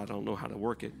 I've tried. I don't know how to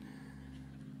work it.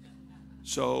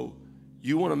 So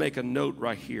you want to make a note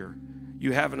right here.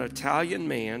 You have an Italian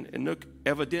man, and look,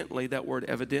 evidently, that word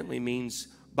evidently means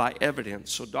by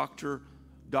evidence. So Dr.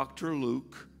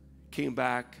 Luke came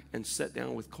back and sat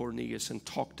down with Cornelius and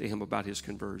talked to him about his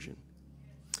conversion.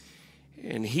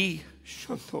 And he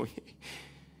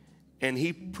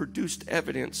produced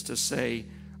evidence to say,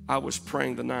 I was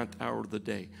praying the 9th hour of the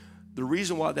day. The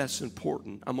reason why that's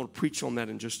important, I'm going to preach on that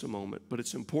in just a moment, but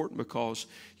it's important because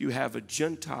you have a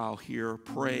Gentile here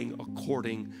praying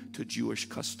according to Jewish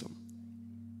custom.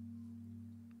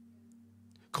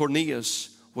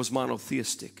 Cornelius was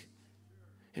monotheistic,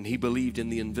 and he believed in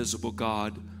the invisible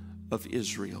God of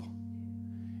Israel.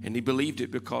 And he believed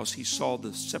it because he saw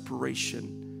the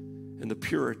separation and the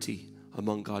purity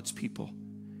among God's people.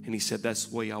 And he said, that's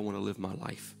the way I want to live my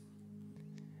life.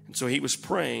 And so he was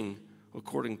praying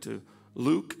according to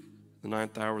Luke, the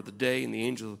 9th hour of the day, and the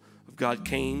angel of God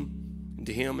came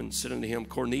to him and said unto him,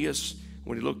 Cornelius.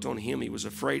 When he looked on him, he was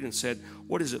afraid and said,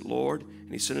 what is it, Lord?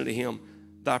 And he said unto him,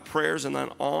 thy prayers and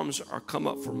thine alms are come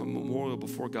up for a memorial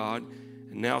before God.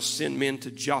 And now send men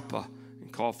to Joppa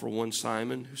and call for one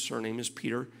Simon, whose surname is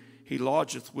Peter. He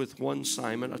lodgeth with one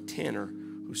Simon, a tanner,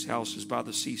 whose house is by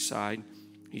the seaside.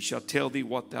 He shall tell thee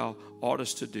what thou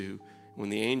oughtest to do. When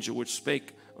the angel which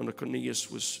spake unto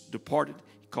Cornelius was departed,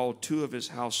 he called 2 of his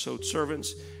household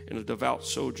servants and a devout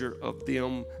soldier of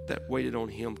them that waited on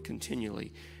him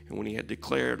continually. And when he had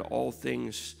declared all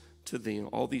things to them,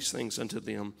 all these things unto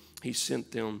them, he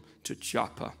sent them to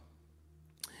Joppa.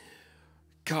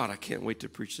 God, I can't wait to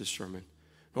preach this sermon.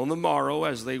 On the morrow,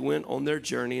 as they went on their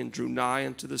journey and drew nigh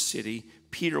unto the city,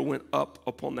 Peter went up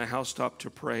upon the housetop to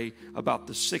pray about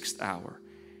the 6th hour.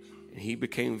 And he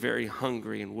became very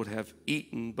hungry and would have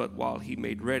eaten, but while he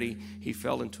made ready, he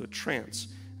fell into a trance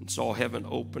and saw heaven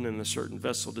open and a certain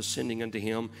vessel descending unto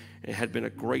him. And it had been a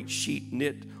great sheet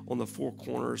knit on the 4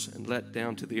 corners and let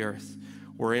down to the earth,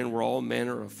 wherein were all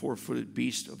manner of 4-footed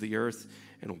beasts of the earth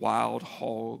and wild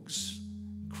hogs,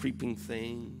 creeping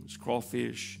things,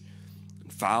 crawfish,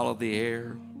 and fowl of the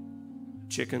air,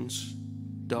 chickens,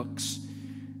 ducks.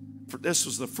 For this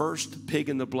was the first pig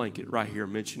in the blanket right here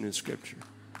mentioned in Scripture.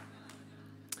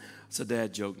 It's a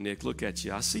dad joke, Nick. Look at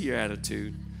you. I see your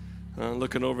attitude.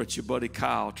 Looking over at your buddy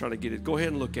Kyle, trying to get it. Go ahead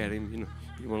and look at him. You know,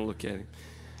 you want to look at him.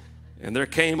 And there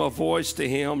came a voice to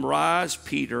him, rise,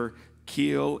 Peter,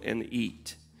 kill and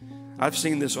eat. I've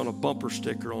seen this on a bumper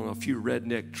sticker on a few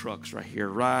redneck trucks right here.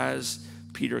 Rise,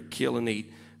 Peter, kill and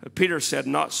eat. Peter said,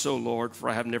 not so, Lord, for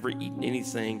I have never eaten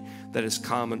anything that is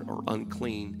common or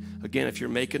unclean. Again, if you're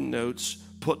making notes,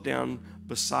 put down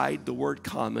beside the word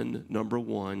common, number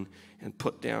 1, and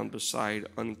put down beside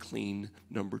unclean,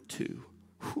 number 2.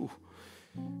 Whew.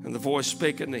 And the voice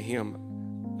spake unto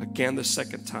him again the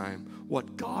 2nd time,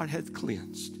 what God hath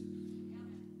cleansed,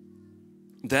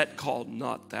 that called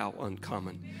not thou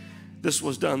uncommon. This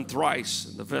was done thrice,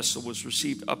 and the vessel was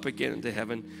received up again into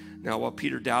heaven. Now while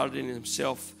Peter doubted in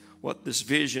himself what this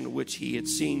vision which he had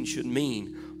seen should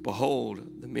mean,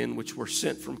 behold, the men which were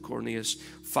sent from Cornelius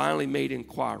finally made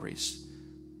inquiries.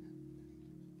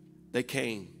 They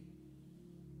came.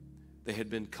 They had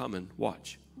been coming,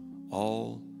 watch,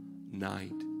 all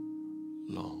night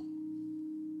long.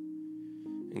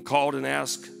 And called and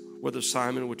asked whether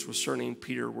Simon, which was surnamed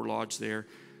Peter, were lodged there.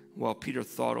 While Peter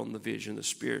thought on the vision, the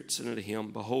Spirit said unto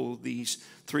him, Behold, these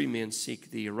 3 men seek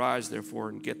thee. Arise, therefore,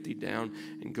 and get thee down,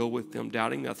 and go with them,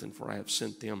 doubting nothing, for I have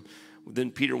sent them.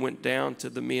 Then Peter went down to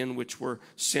the men which were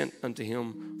sent unto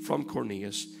him from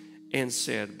Cornelius, and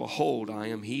said, Behold, I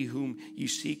am he whom ye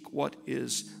seek. What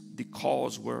is the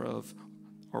cause whereof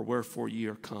or wherefore ye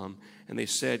are come? And they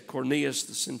said, Cornelius,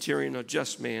 the centurion, a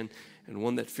just man, and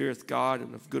one that feareth God,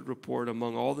 and of good report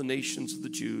among all the nations of the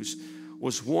Jews,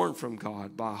 was warned from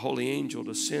God by a holy angel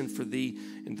to send for thee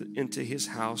into his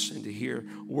house and to hear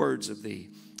words of thee.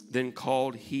 Then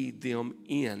called he them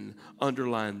in,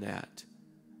 underline that,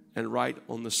 and write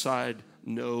on the side,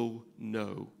 No,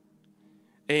 no,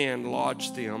 and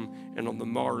lodged them. And on the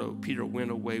morrow Peter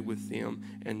went away with them,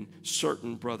 and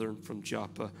certain brethren from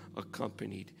Joppa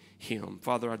accompanied him.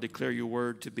 Father, I declare your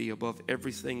word to be above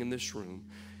everything in this room.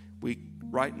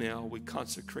 Right now we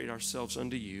consecrate ourselves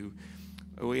unto you.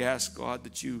 We ask, God,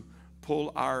 that you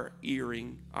pull our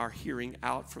hearing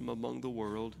out from among the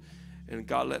world. And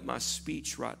God, let my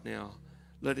speech right now,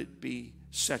 let it be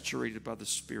saturated by the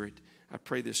Spirit. I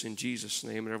pray this in Jesus'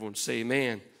 name. And everyone say amen.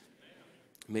 Amen.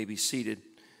 You may be seated.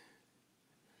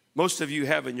 Most of you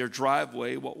have in your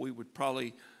driveway what we would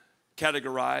probably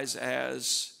categorize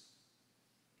as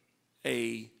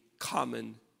a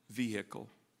common vehicle.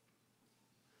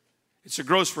 It's a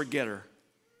grocery getter.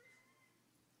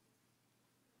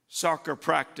 Soccer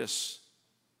practice.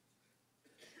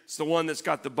 It's the one that's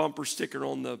got the bumper sticker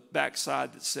on the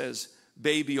backside that says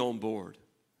baby on board.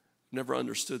 Never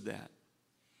understood that,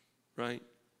 right?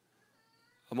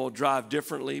 I'm going to drive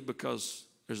differently because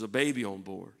there's a baby on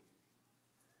board.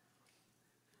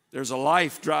 There's a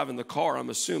life driving the car, I'm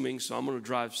assuming, so I'm going to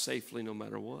drive safely no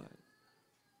matter what.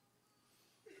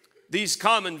 These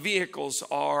common vehicles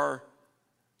are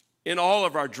in all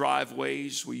of our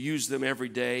driveways. We use them every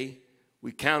day.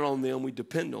 We count on them. We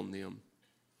depend on them.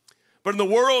 But in the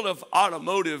world of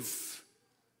automotive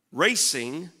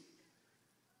racing,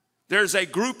 there's a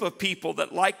group of people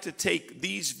that like to take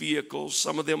these vehicles,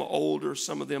 some of them older,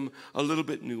 some of them a little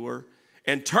bit newer,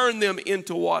 and turn them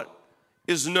into what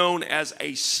is known as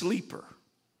a sleeper.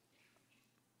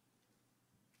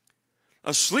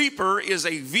 A sleeper is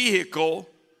a vehicle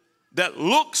that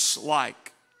looks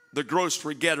like the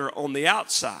grocery getter on the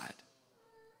outside.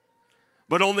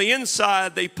 But on the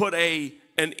inside, they put an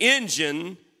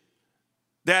engine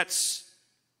that's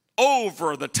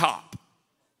over the top.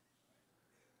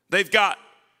 They've got,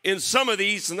 in some of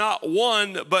these, not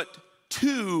one, but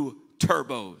 2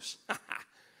 turbos.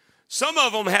 Some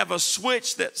of them have a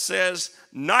switch that says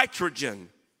nitrogen.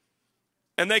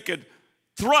 And they could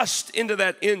thrust into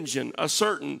that engine a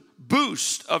certain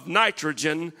boost of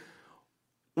nitrogen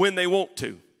when they want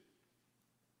to.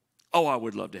 Oh, I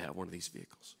would love to have one of these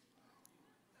vehicles.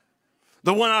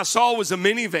 The one I saw was a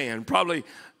minivan, probably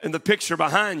in the picture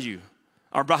behind you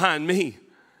or behind me.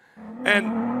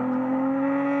 And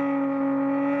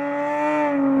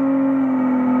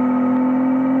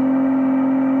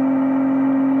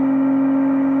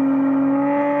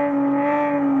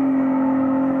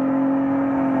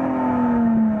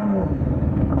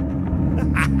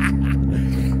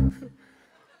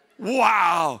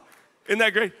wow, isn't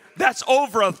that great? That's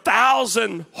over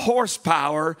 1,000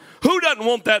 horsepower. Who doesn't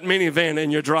want that minivan in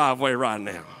your driveway right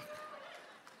now?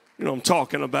 You know what I'm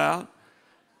talking about.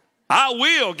 I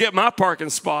will get my parking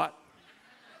spot.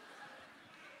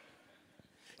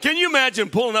 Can you imagine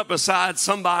pulling up beside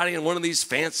somebody in one of these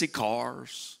fancy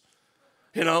cars,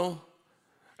 you know,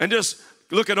 and just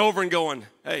looking over and going,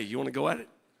 hey, you want to go at it?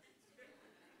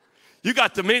 You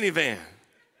got the minivan,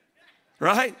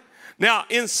 right? Now,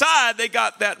 inside, they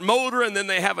got that motor, and then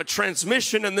they have a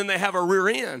transmission, and then they have a rear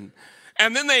end.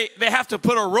 And then they have to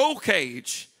put a roll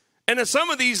cage. And in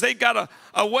some of these, they got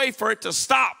a way for it to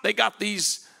stop. They got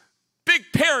these big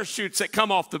parachutes that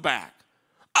come off the back.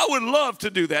 I would love to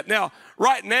do that. Now,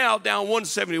 right now, down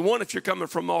 171, if you're coming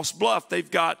from Moss Bluff, they've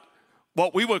got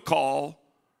what we would call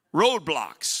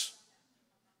roadblocks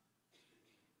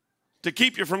to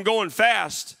keep you from going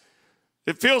fast.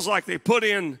 It feels like they put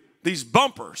in these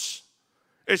bumpers.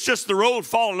 It's just the road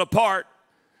falling apart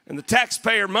and the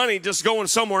taxpayer money just going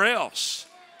somewhere else.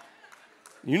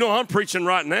 You know I'm preaching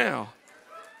right now.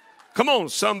 Come on,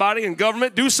 somebody in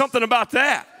government, do something about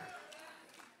that.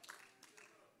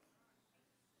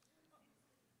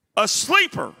 A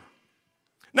sleeper.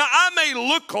 Now, I may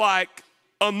look like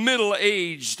a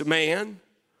middle-aged man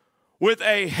with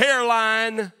a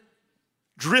hairline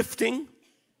drifting.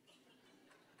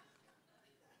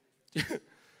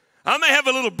 I may have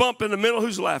a little bump in the middle.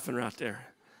 Who's laughing right there?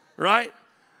 Right?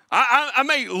 I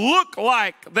may look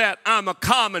like that I'm a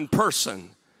common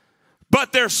person.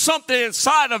 but there's something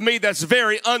inside of me that's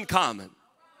very uncommon.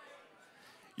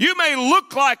 You may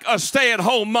look like a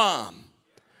stay-at-home mom,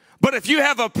 but if you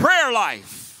have a prayer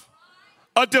life,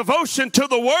 a devotion to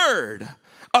the Word,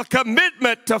 a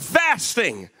commitment to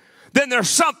fasting, then there's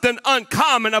something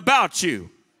uncommon about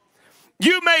you.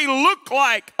 You may look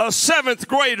like a 7th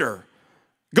grader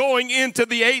going into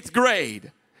the 8th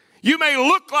grade. You may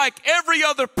look like every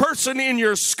other person in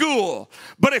your school,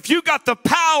 but if you got the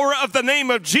power of the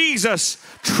name of Jesus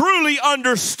truly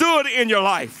understood in your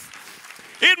life,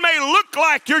 it may look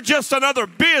like you're just another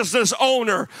business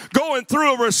owner going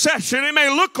through a recession. It may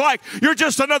look like you're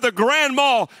just another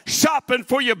grandma shopping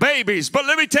for your babies. But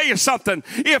let me tell you something.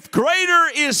 If greater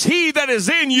is he that is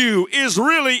in you, is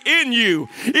really in you,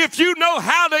 if you know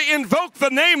how to invoke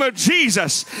the name of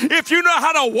Jesus, if you know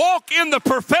how to walk in the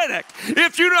prophetic,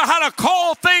 if you know how to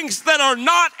call things that are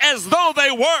not as though they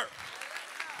were,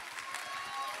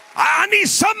 I need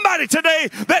somebody today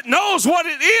that knows what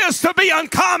it is to be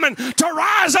uncommon, to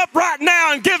rise up right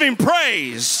now and give him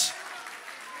praise.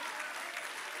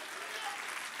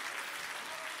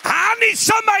 I need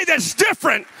somebody that's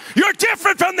different. You're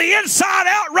different from the inside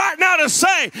out right now to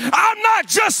say, I'm not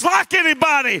just like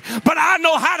anybody, but I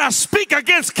know how to speak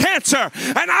against cancer,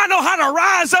 and I know how to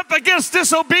rise up against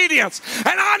disobedience,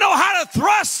 and I know how to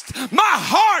thrust my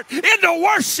heart into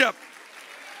worship.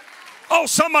 Oh,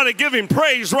 somebody give him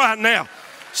praise right now.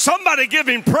 Somebody give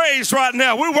him praise right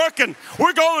now. We're working.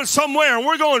 We're going somewhere, and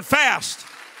we're going fast.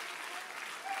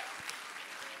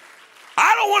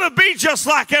 I don't want to be just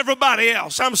like everybody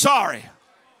else. I'm sorry.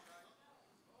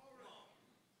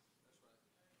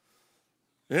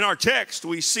 In our text,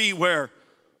 we see where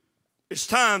it's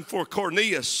time for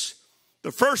Cornelius,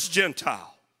 the first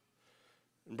Gentile.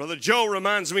 And Brother Joe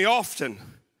reminds me often,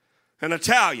 an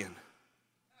Italian.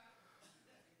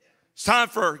 It's time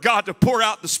for God to pour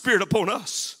out the Spirit upon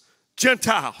us,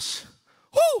 Gentiles.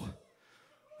 Woo!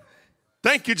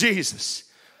 Thank you, Jesus.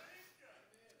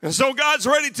 And so God's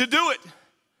ready to do it,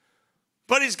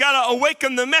 but he's got to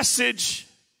awaken the message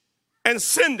and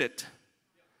send it.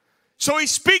 So he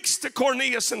speaks to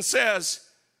Cornelius and says,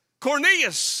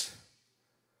 Cornelius,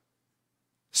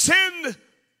 send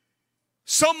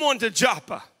someone to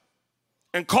Joppa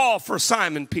and call for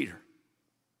Simon Peter.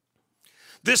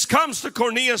 This comes to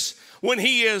Cornelius when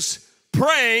he is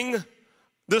praying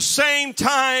the same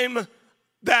time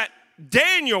that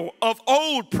Daniel of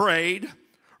old prayed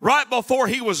right before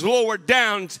he was lowered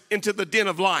down into the den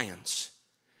of lions.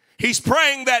 He's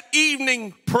praying that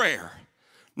evening prayer.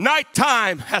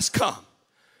 Nighttime has come.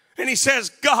 And he says,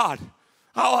 God,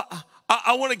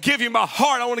 I want to give you my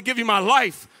heart. I want to give you my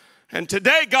life. And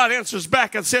today God answers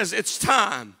back and says, it's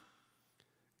time.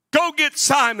 Go get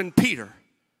Simon Peter.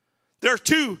 There are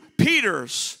two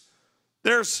Peters.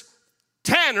 There's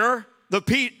Tanner, the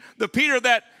Peter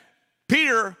that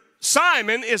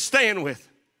Simon is staying with.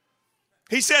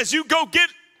 He says, you go get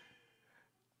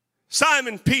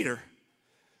Simon Peter,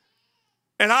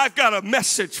 and I've got a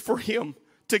message for him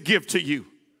to give to you.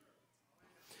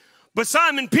 But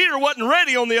Simon Peter wasn't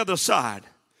ready on the other side.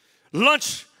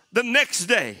 Lunch the next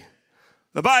day,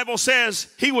 the Bible says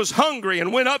he was hungry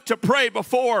and went up to pray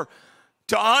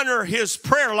to honor his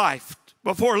prayer life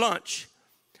before lunch.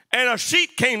 And a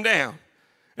sheet came down,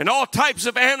 and all types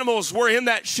of animals were in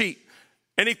that sheet,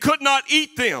 and he could not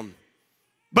eat them.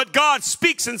 But God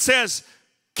speaks and says,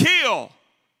 kill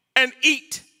and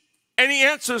eat. And he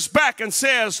answers back and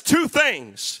says two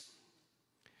things.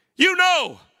 You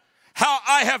know how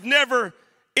I have never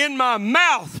in my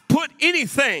mouth put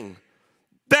anything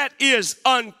that is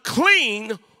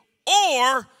unclean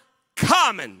or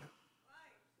common.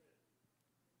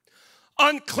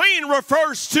 Unclean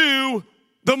refers to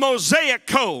the Mosaic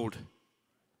code,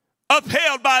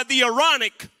 upheld by the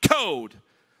Aaronic code.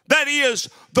 That is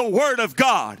the Word of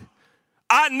God.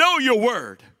 I know your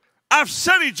Word. I've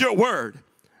studied your Word.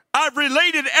 I've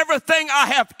related everything I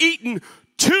have eaten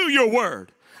to your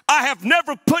Word. I have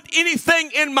never put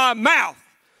anything in my mouth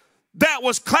that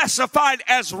was classified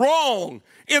as wrong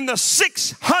in the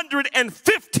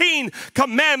 615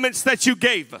 commandments that you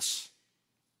gave us.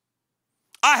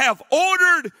 I have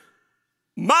ordered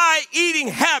my eating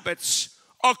habits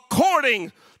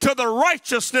according to the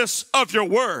righteousness of your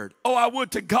word. Oh, I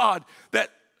would to God that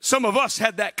some of us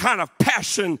had that kind of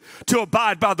passion to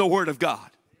abide by the word of God.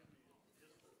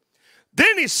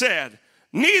 Then he said,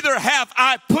 neither have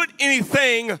I put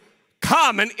anything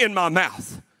common in my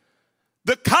mouth.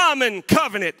 The common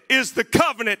covenant is the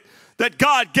covenant that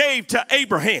God gave to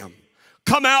Abraham.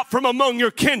 Come out from among your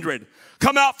kindred.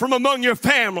 Come out from among your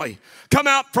family. Come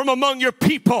out from among your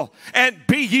people and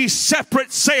be ye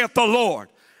separate, saith the Lord.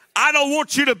 I don't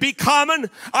want you to be common.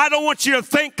 I don't want you to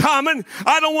think common.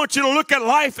 I don't want you to look at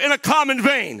life in a common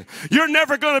vein. You're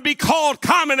never going to be called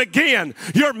common again.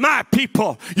 You're my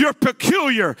people. You're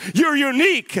peculiar. You're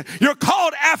unique. You're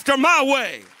called after my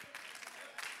way.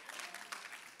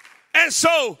 And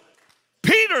so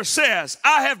Peter says,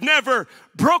 I have never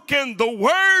broken the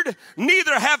word,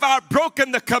 neither have I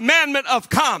broken the commandment of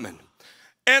common.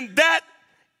 And that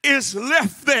is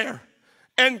left there.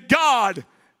 And God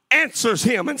answers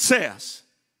him and says,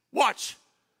 watch,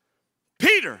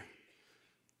 Peter,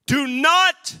 do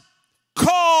not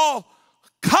call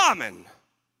common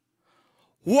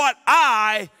what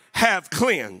I have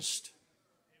cleansed.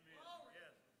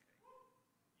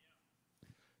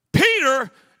 Peter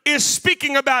is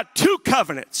speaking about two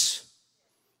covenants.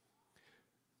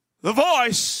 The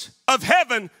voice of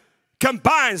heaven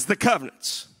combines the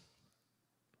covenants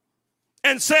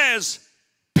and says,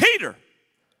 Peter,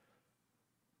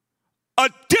 a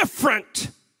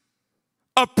different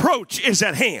approach is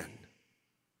at hand.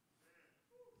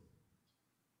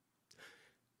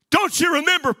 Don't you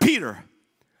remember, Peter?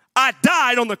 I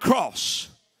died on the cross.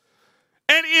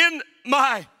 And in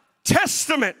my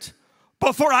testament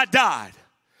before I died,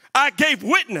 I gave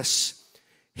witness.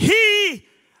 He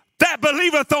that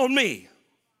believeth on me,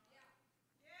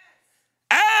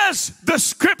 as the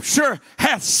scripture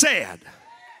hath said,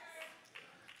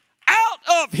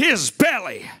 out of his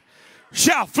belly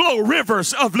shall flow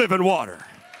rivers of living water.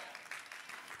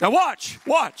 Now watch,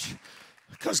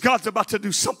 because God's about to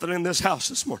do something in this house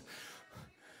this morning.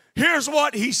 Here's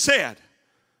what he said.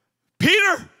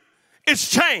 Peter, it's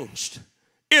changed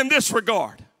in this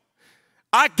regard.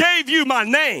 I gave you my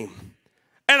name,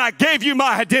 and I gave you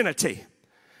my identity,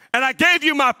 and I gave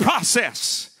you my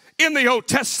process. In the Old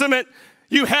Testament,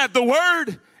 you had the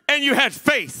word and you had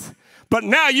faith, but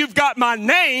now you've got my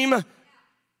name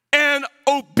and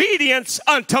obedience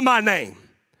unto my name.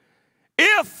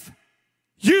 If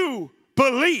you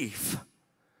believe,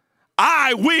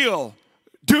 I will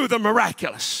do the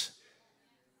miraculous.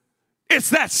 It's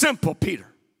that simple, Peter.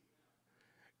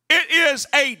 It is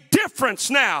a difference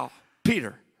now,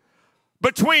 Peter,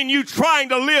 between you trying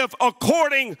to live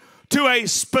according to a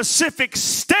specific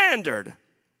standard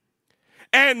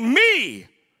and me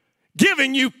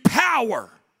giving you power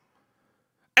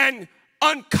and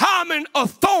uncommon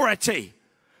authority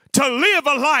to live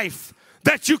a life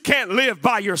that you can't live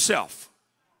by yourself.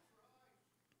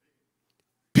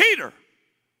 Peter,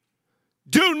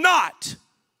 do not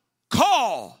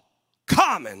call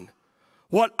common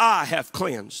what I have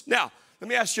cleansed. Now, let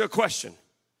me ask you a question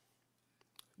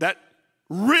that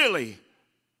really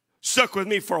stuck with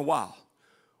me for a while.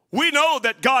 We know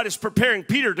that God is preparing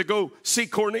Peter to go see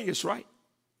Cornelius, right?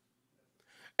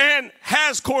 And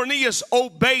has Cornelius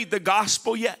obeyed the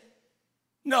gospel yet?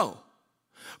 No.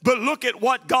 But look at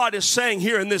what God is saying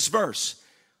here in this verse.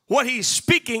 What he's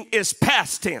speaking is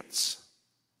past tense.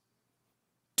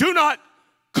 Do not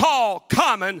call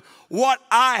common what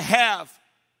I have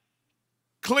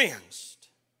cleansed.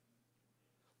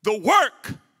 The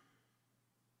work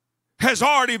has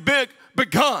already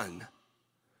begun.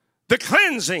 The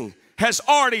cleansing has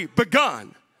already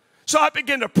begun. So I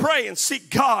began to pray and seek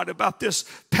God about this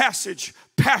passage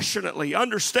passionately.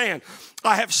 Understand,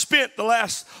 I have spent the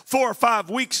last 4 or 5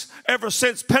 weeks ever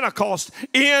since Pentecost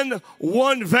in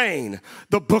one vein,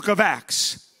 the book of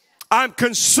Acts. I'm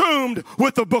consumed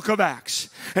with the book of Acts.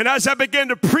 And as I began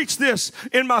to preach this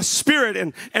in my spirit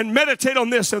and meditate on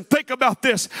this and think about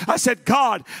this, I said,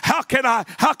 God, how can I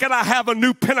have a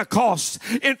new Pentecost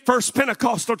in First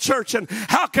Pentecostal Church? And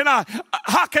how can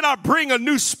I bring a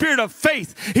new spirit of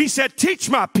faith? He said, teach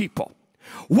my people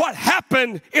what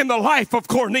happened in the life of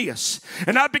Cornelius.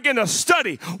 And I began to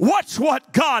study. Watch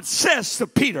what God says to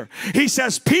Peter. He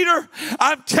says, Peter,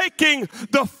 I'm taking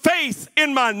the faith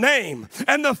in my name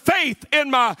and the faith in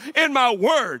my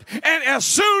word. And as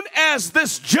soon as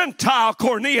this Gentile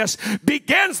Cornelius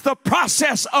begins the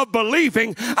process of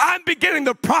believing, I'm beginning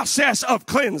the process of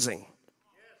cleansing.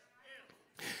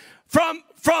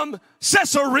 From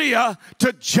Caesarea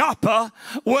to Joppa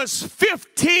was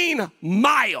 15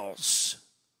 miles.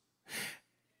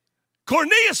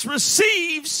 Cornelius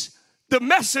receives the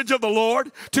message of the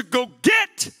Lord to go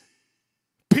get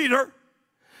Peter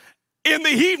in the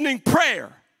evening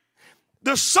prayer.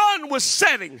 The sun was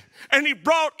setting, and he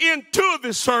brought in 2 of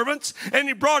his servants, and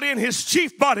he brought in his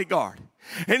chief bodyguard.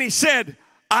 And he said,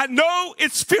 I know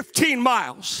it's 15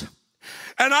 miles,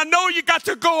 and I know you got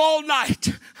to go all night,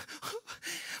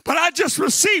 but I just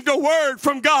received a word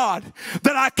from God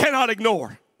that I cannot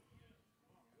ignore.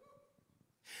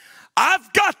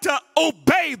 I've got to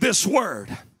obey this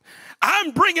word.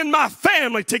 I'm bringing my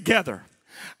family together.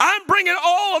 I'm bringing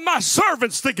all of my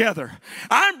servants together.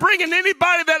 I'm bringing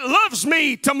anybody that loves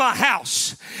me to my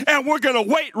house. And we're going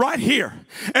to wait right here.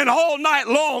 And all night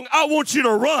long, I want you to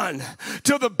run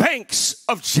to the banks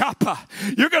of Joppa.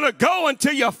 You're going to go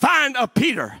until you find a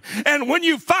Peter. And when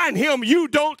you find him, you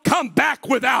don't come back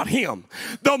without him.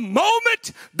 The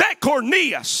moment that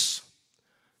Cornelius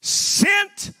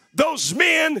sent those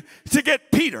men to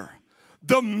get Peter,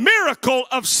 the miracle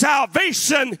of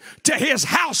salvation to his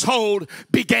household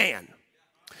began.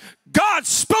 God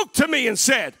spoke to me and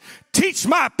said, teach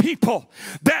my people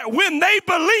that when they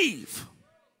believe,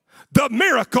 the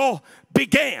miracle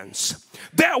begins.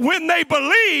 That when they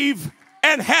believe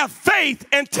and have faith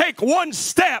and take one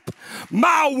step,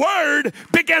 my word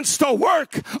begins to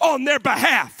work on their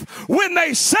behalf. When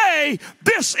they say,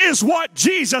 this is what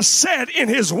Jesus said in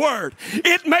his word,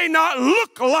 it may not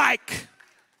look like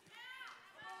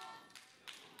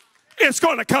it's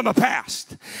going to come to pass.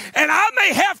 And I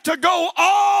may have to go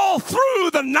all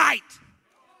through the night.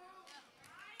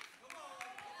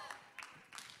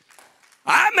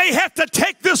 I may have to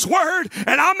take this word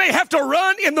and I may have to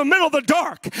run in the middle of the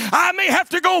dark. I may have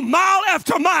to go mile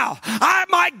after mile. I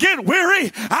might get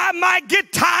weary. I might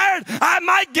get tired. I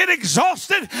might get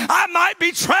exhausted. I might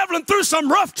be traveling through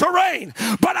some rough terrain.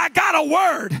 But I got a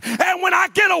word. And when I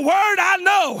get a word, I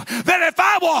know that if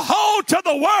I will hold to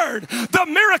the word, the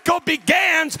miracle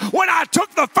begins when I took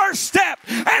the first step.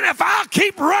 And if I'll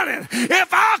keep running,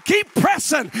 if I'll keep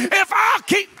pressing, if I'll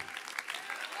keep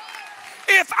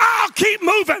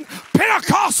moving,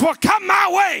 Pentecost will come my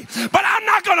way. But I'm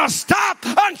not going to stop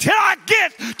until I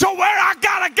get to where I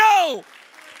got to go.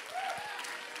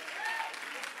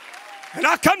 And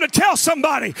I come to tell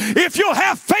somebody, if you'll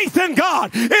have faith in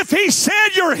God, if he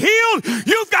said you're healed,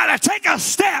 you've got to take a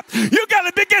step. You've got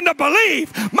to begin to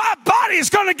believe. My body's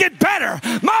going to get better.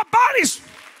 My body's...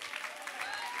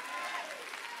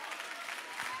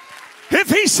 If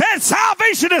he said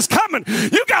salvation is coming,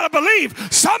 you got to believe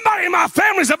somebody in my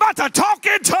family is about to talk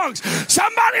in tongues.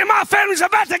 Somebody in my family is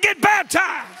about to get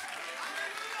baptized.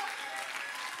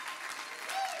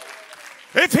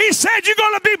 If he said you're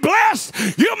going to be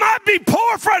blessed, you might be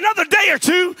poor for another day or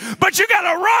two, but you got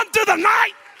to run through the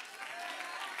night.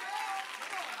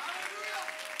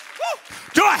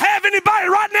 Do I have anybody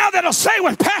right now that'll say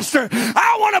with Pastor,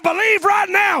 I want to believe right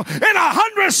now in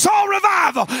 100 soul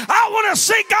revival. I want to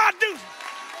see God do.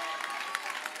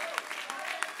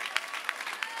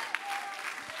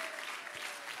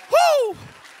 Woo!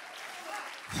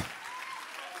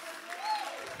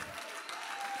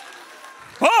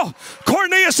 Oh,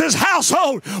 Cornelius'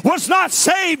 household was not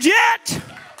saved yet.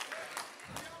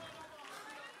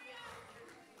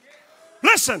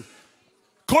 Listen.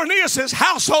 Cornelius'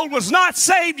 household was not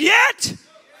saved yet.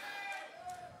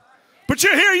 But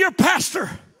you hear your pastor.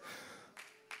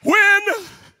 When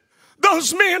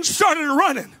those men started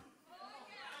running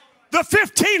the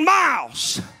 15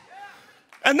 miles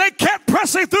and they kept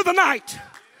pressing through the night,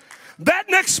 that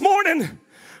next morning,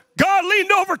 God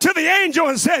leaned over to the angel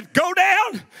and said, go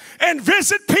down and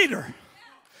visit Peter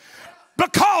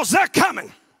because they're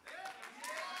coming.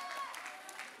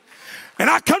 And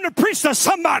I come to preach to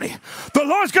somebody. The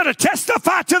Lord's going to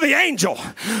testify to the angel.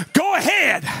 Go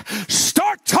ahead.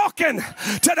 Start talking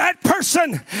to that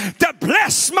person to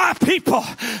bless my people.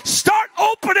 Start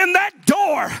opening that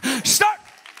door. Start.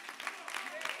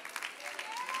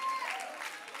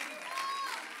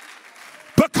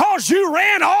 Because you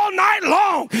ran all night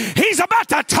long, he's about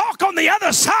to talk on the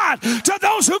other side to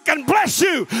those who can bless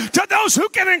you, to those who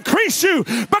can increase you.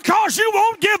 Because you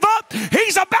won't give up,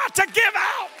 he's about to give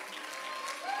out.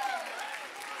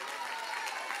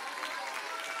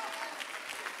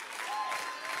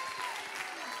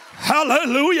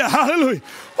 Hallelujah, hallelujah.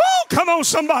 Woo, come on,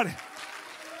 somebody.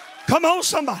 Come on,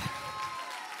 somebody.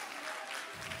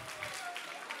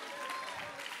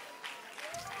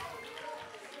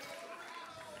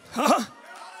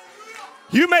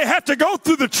 You may have to go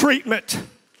through the treatment.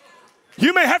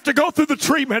 You may have to go through the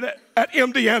treatment at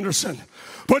MD Anderson.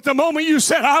 But the moment you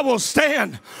said, I will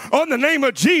stand on the name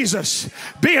of Jesus,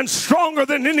 being stronger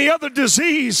than any other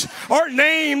disease or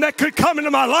name that could come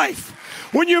into my life.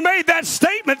 When you made that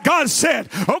statement, God said,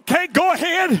 okay, go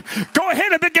ahead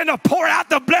and begin to pour out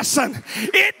the blessing.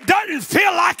 It doesn't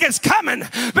feel like it's coming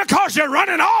because you're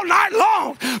running all night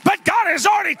long, but God has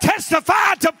already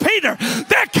testified to Peter,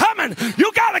 they're coming.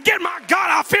 You got to get, my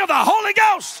God, I feel the Holy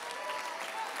Ghost.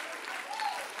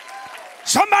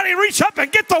 Somebody reach up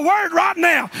and get the word right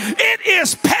now. It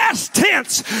is past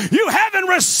tense. You haven't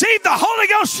received the Holy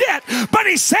Ghost yet, but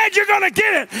he said you're going to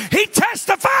get it. He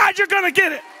testified you're going to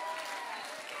get it.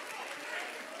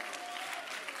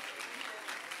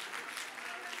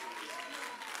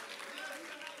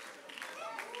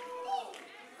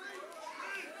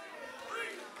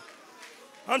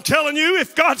 I'm telling you,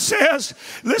 if God says,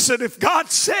 listen, if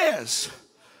God says,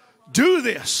 do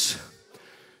this,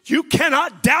 you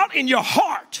cannot doubt in your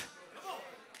heart.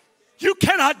 You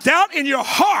cannot doubt in your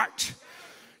heart.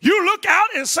 You look out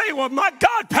and say, well, my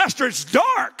God, Pastor, it's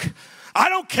dark. I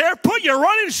don't care. Put your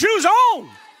running shoes on.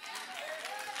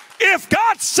 If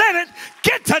God said it,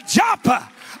 get to Joppa.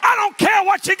 I don't care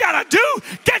what you got to do.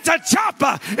 Get to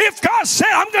Joppa. If God said,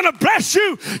 I'm going to bless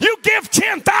you, you give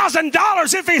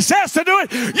 $10,000 if he says to do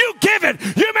it. You give it.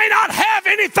 You may not have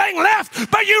anything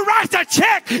left, but you write the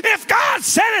check. If God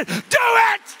said it, do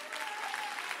it.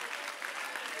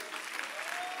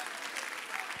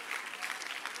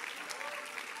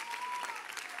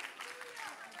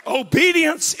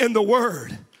 Obedience in the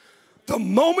word. The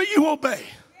moment you obey,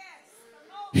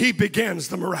 he begins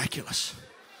the miraculous.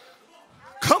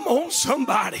 Come on,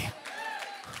 somebody.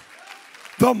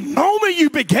 The moment you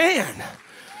began,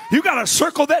 you got to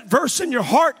circle that verse in your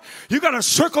heart. You got to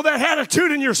circle that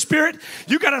attitude in your spirit.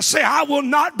 You got to say, I will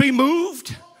not be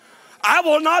moved. I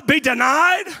will not be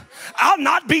denied. I'll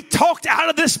not be talked out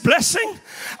of this blessing.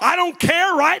 I don't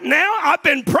care right now. I've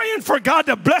been praying for God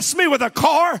to bless me with a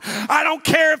car. I don't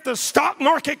care if the stock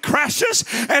market crashes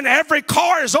and every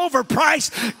car is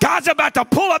overpriced. God's about to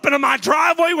pull up into my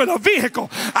driveway with a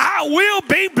vehicle. I will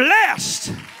be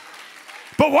blessed.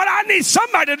 But what I need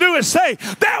somebody to do is say,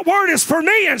 that word is for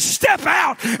me, and step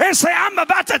out and say, I'm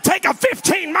about to take a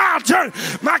 15-mile journey.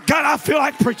 My God, I feel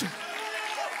like preaching.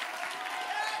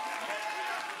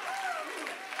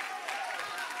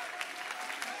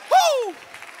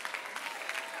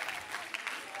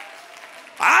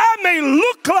 I may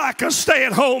look like a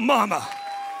stay-at-home mama,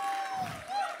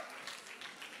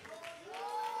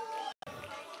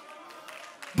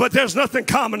 but there's nothing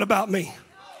common about me.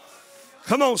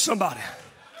 Come on, somebody.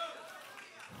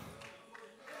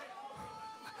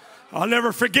 I'll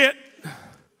never forget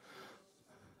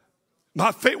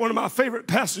one of my favorite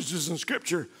passages in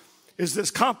Scripture is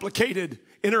this complicated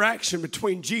interaction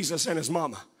between Jesus and his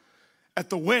mama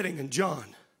at the wedding in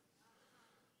John.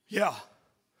 Yeah.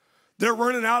 They're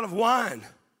running out of wine.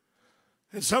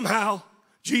 And somehow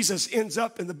Jesus ends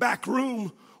up in the back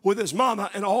room with his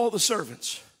mama and all the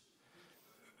servants.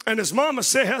 And his mama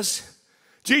says,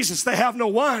 Jesus, they have no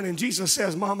wine. And Jesus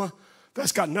says, Mama,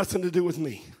 that's got nothing to do with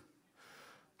me.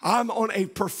 I'm on a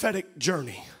prophetic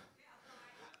journey.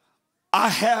 I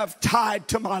have tied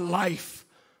to my life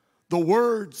the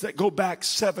words that go back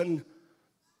 7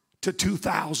 to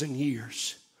 2,000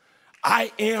 years.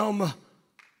 I am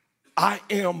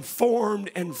formed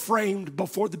and framed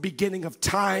before the beginning of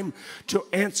time to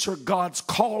answer God's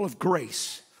call of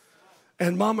grace.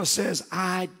 And mama says,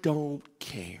 I don't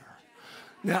care.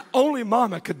 Now, only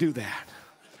mama could do that,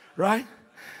 right?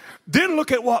 Then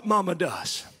look at what mama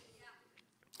does.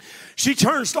 She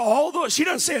turns to all those, she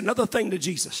doesn't say another thing to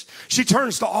Jesus. She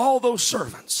turns to all those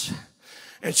servants.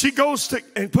 And she goes to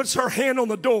and puts her hand on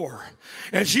the door.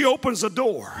 And she opens the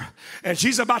door. And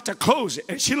she's about to close it.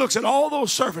 And she looks at all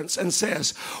those servants and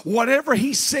says, whatever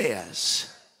he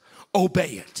says,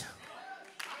 obey it.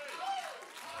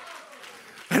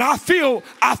 And I feel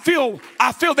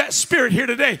that spirit here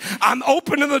today. I'm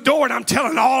opening the door and I'm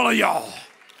telling all of y'all,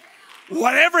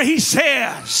 whatever he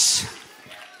says,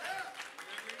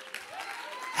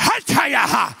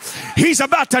 he's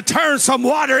about to turn some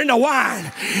water into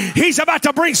wine. He's about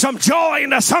to bring some joy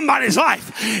into somebody's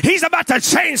life. He's about to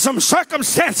change some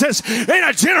circumstances in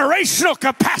a generational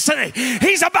capacity.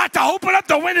 He's about to open up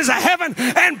the windows of heaven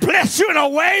and bless you in a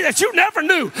way that you never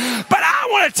knew. But I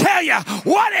want to tell you,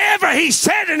 whatever he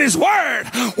said in his word,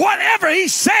 whatever he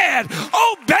said,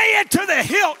 obey it to the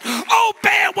hilt.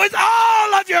 Obey it with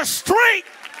all of your strength.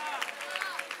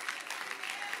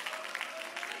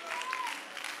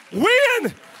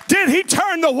 When did he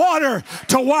turn the water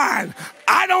to wine?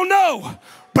 I don't know,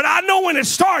 but I know when it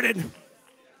started.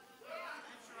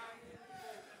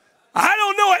 I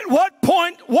don't know at what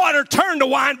point water turned to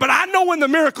wine, but I know when the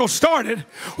miracle started.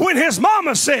 When his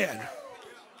mama said,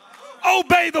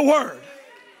 obey the word.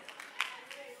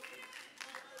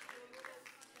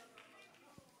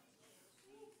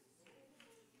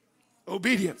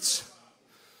 Obedience.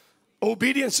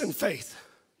 Obedience and faith.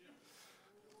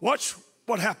 Watch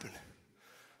what happened.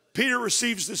 Peter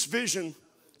receives this vision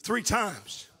 3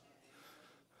 times.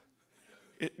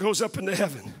 It goes up into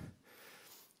heaven.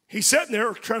 He's sitting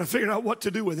there trying to figure out what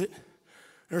to do with it.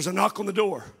 There's a knock on the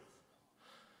door.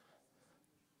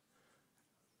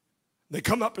 They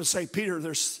come up and say, Peter,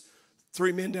 there's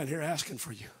 3 men down here asking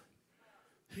for you.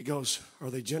 He goes, are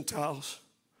they Gentiles?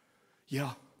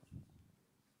 Yeah.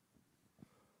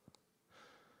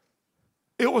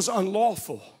 It was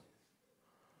unlawful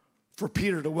for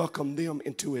Peter to welcome them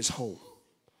into his home.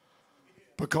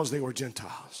 because they were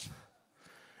Gentiles.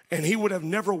 And he would have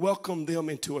never welcomed them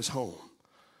into his home.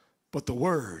 But the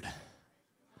word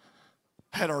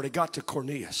had already got to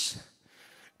Cornelius.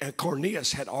 And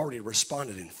Cornelius had already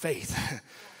responded in faith.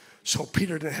 So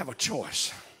Peter didn't have a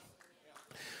choice.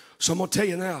 So I'm going to tell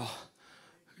you now,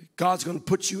 God's going to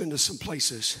put you into some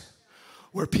places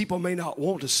where people may not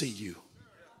want to see you.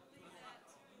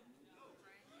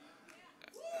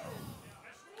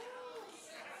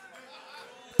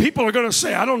 People are going to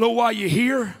say, I don't know why you're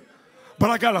here,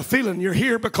 but I got a feeling you're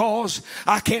here because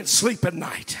I can't sleep at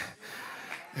night.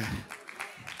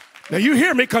 Now you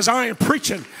hear me because I ain't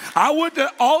preaching. I would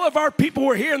that all of our people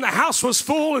were here and the house was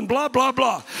full and blah, blah,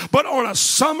 blah. But on a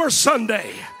summer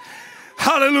Sunday,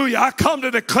 hallelujah, I come to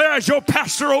declare as your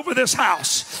pastor over this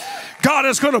house, God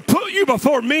is going to put you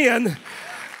before men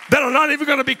that are not even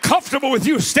going to be comfortable with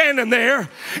you standing there,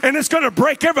 and it's going to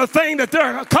break everything that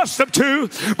they're accustomed to,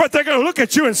 but they're going to look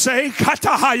at you and say,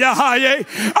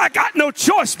 I got no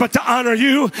choice but to honor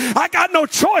you. I got no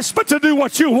choice but to do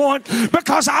what you want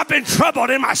because I've been troubled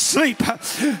in my sleep.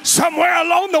 Somewhere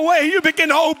along the way, you begin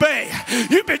to obey.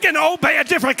 You begin to obey a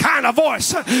different kind of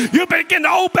voice. You begin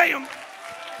to obey him.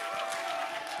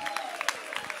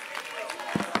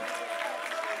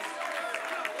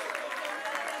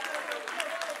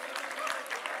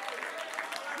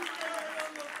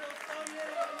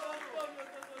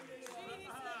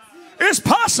 It's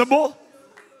possible.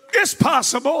 It's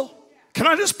possible. Can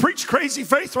I just preach crazy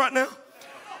faith right now?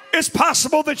 It's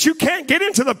possible that you can't get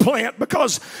into the plant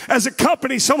because as a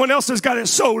company, someone else has got it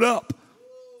sold up.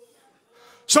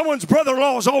 Someone's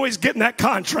brother-in-law is always getting that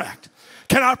contract.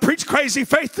 Can I preach crazy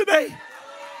faith today?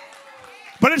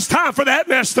 But it's time for that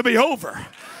mess to be over.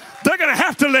 They're going to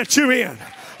have to let you in.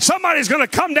 Somebody's going to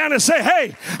come down and say,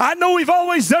 hey, I know we've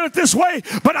always done it this way,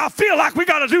 but I feel like we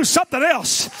got to do something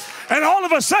else. And all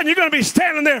of a sudden, you're going to be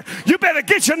standing there. You better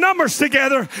get your numbers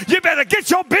together. You better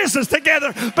get your business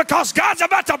together because God's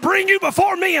about to bring you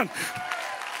before men.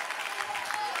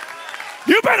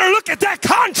 You better look at that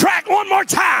contract one more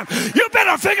time. You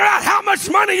better figure out how much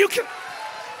money you can.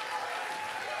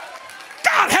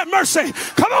 God have mercy.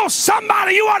 Come on,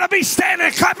 somebody, you ought to be standing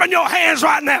and clapping your hands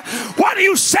right now. What are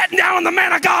you sitting down on the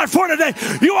man of God for today?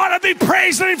 You ought to be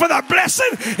praising him for the blessing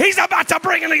he's about to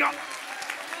bring in the altar.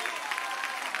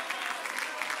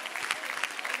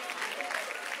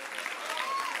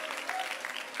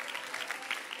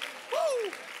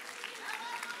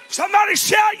 Somebody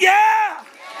shout, yeah.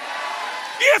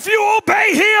 If you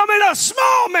obey him in a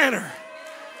small manner.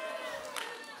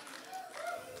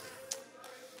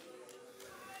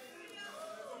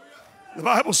 The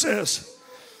Bible says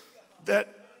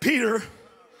that Peter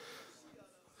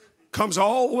comes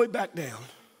all the way back down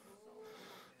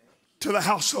to the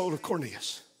household of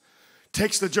Cornelius.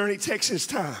 Takes the journey, takes his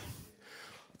time.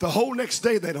 The whole next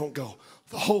day they don't go.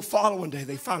 The whole following day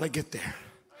they finally get there.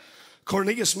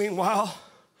 Cornelius, meanwhile,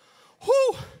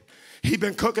 he'd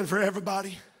been cooking for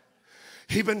everybody.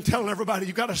 He'd been telling everybody,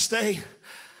 you got to stay.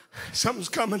 Something's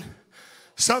coming.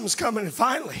 Something's coming. And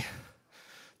finally,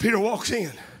 Peter walks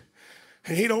in.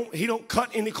 And he don't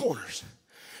cut any corners.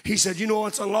 He said, you know,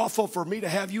 it's unlawful for me to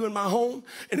have you in my home,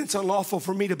 and it's unlawful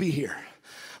for me to be here.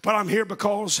 But I'm here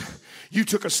because you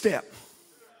took a step.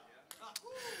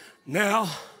 Now,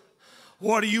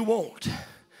 what do you want?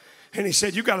 And he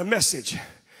said, you got a message.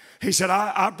 He said,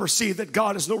 I perceive that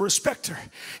God is no respecter.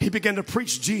 He began to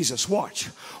preach Jesus. Watch.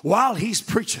 While he's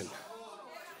preaching.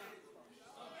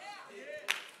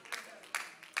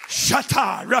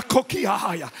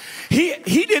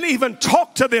 He didn't even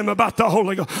talk to them about the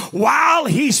Holy Ghost. While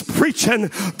he's preaching,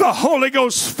 the Holy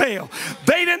Ghost fell.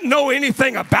 They didn't know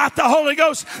anything about the Holy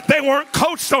Ghost. They weren't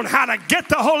coached on how to get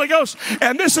the Holy Ghost.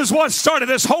 And this is what started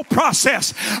this whole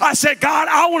process. I said, God,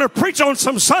 I want to preach on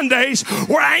some Sundays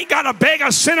where I ain't got to beg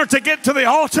a sinner to get to the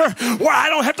altar, where I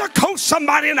don't have to coach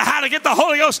somebody into how to get the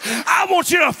Holy Ghost. I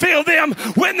want you to feel them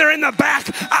when they're in the back.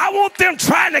 I want them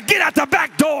trying to get out the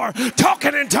back door,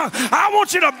 talking in tongues. I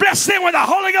want you to bless them with the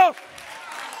Holy Ghost.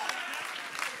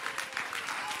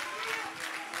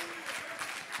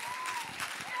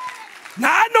 Now,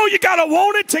 I know you got to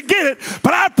want it to get it,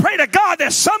 but I pray to God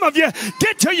that some of you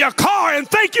get to your car and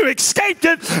think you escaped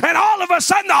it, and all of a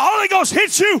sudden the Holy Ghost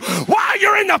hits you while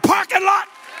you're in the parking lot.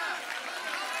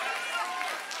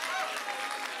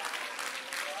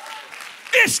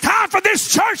 It's time for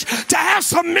this church to have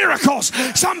some miracles,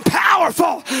 some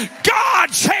powerful,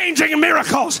 God-changing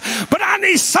miracles. But I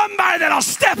need somebody that'll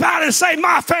step out and say,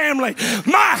 my family,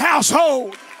 my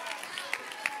household.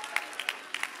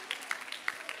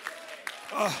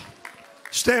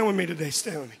 Stand with me today.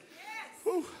 Stand with me.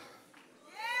 Woo.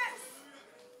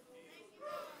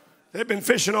 They've been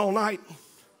fishing all night.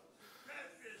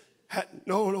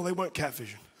 No, they weren't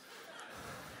catfishing.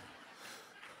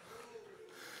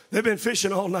 They've been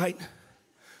fishing all night.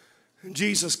 And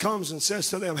Jesus comes and says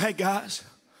to them, hey guys,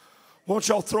 why don't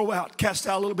y'all throw out, cast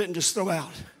out a little bit and just throw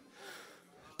out.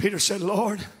 Peter said,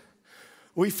 Lord,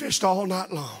 we fished all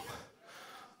night long.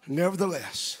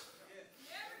 Nevertheless,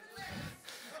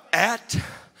 at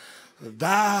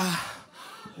thy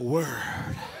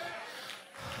word.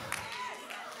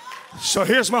 So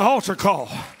here's my altar call.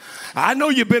 I know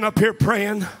you've been up here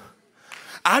praying.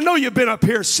 I know you've been up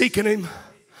here seeking him.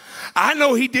 I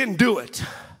know he didn't do it.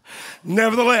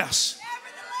 Nevertheless.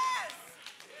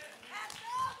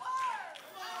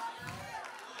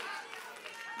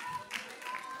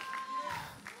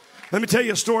 Let me tell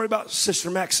you a story about Sister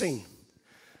Maxine.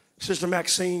 Sister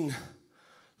Maxine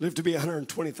lived to be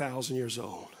 120,000 years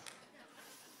old.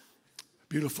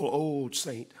 Beautiful old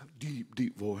saint, deep,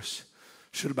 deep voice.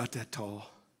 Stood about that tall.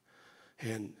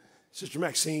 And Sister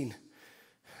Maxine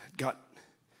got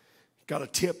a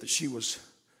tip that she was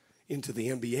into the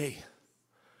NBA,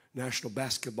 National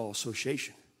Basketball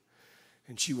Association.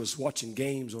 And she was watching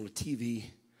games on a TV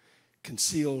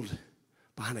concealed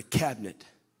behind a cabinet.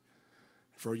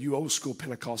 For you old school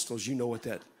Pentecostals, you know what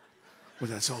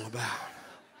that's all about.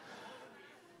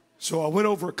 So I went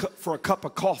over for a cup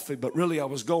of coffee, but really I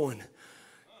was going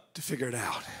to figure it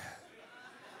out.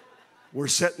 We're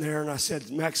sitting there and I said,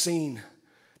 Maxine,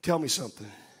 tell me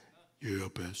something. Yeah,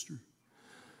 Pastor.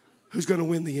 Who's going to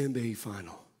win the NBA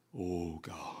final? Oh,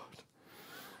 God.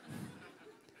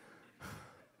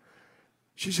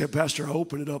 She said, Pastor, I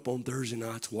open it up on Thursday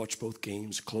nights, watch both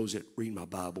games, close it, read my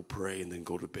Bible, pray, and then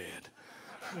go to bed.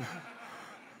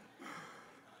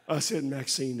 I said,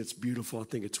 Maxine, it's beautiful. I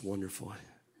think it's wonderful.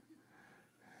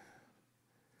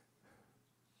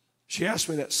 She asked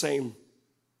me that same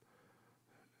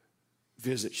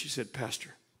visit. She said, Pastor,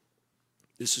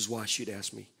 this is why she'd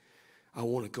ask me, I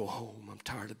want to go home. I'm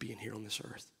tired of being here on this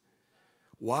earth.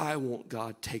 Why won't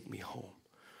God take me home?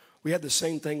 We had the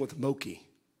same thing with Moki.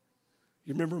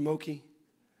 You remember Moki?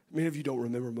 Many of you don't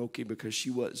remember Moki because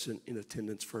she wasn't in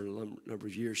attendance for a number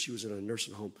of years. She was in a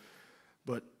nursing home.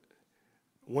 But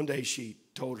one day she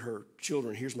told her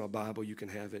children, here's my Bible, you can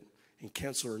have it, and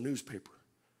cancel her newspaper.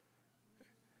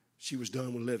 She was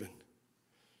done with living.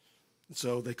 And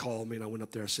so they called me and I went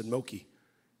up there. I said, Moki,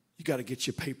 you got to get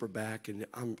your paper back, and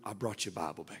I brought your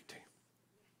Bible back to you.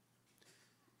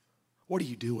 What are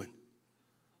you doing?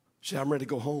 She said, I'm ready to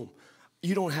go home.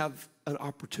 You don't have an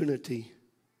opportunity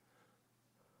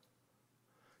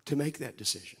to make that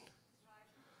decision.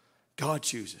 God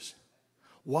chooses.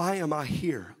 Why am I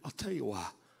here? I'll tell you why,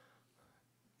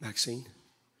 Maxine.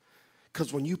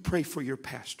 Because when you pray for your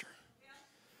pastor,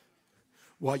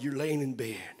 while you're laying in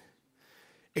bed,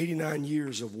 89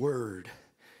 years of word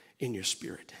in your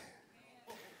spirit.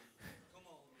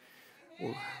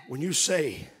 When you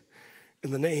say, in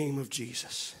the name of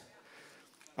Jesus,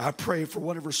 I pray for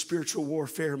whatever spiritual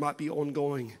warfare might be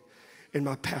ongoing in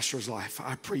my pastor's life.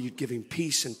 I pray you'd give him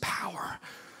peace and power.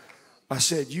 I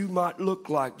said, you might look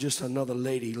like just another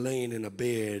lady laying in a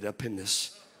bed up in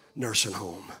this nursing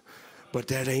home, but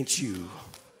that ain't you,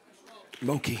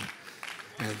 Moki.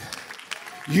 And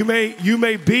you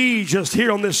may be just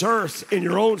here on this earth in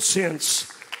your own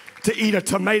sense to eat a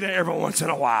tomato every once in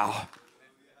a while.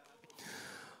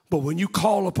 But when you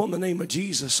call upon the name of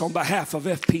Jesus on behalf of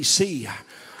FPC,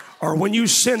 or when you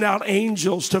send out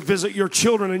angels to visit your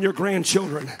children and your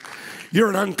grandchildren, you're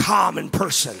an uncommon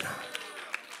person.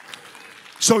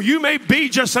 So you may be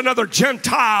just another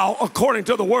Gentile according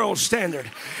to the world standard.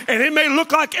 And it may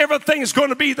look like everything's going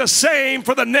to be the same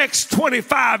for the next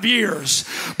 25 years.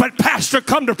 But Pastor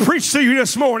come to preach to you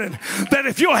this morning that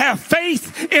if you'll have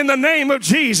faith in the name of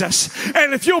Jesus,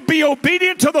 and if you'll be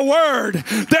obedient to the word,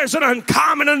 there's an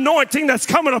uncommon anointing that's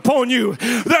coming upon you.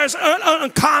 There's an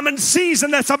uncommon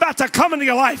season that's about to come into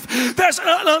your life. There's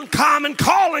an uncommon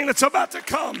calling that's about to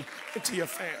come into your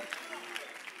family.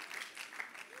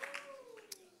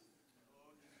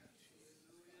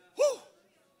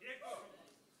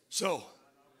 So,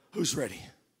 who's ready?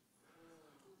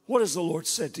 What has the Lord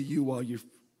said to you while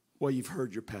you've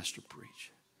heard your pastor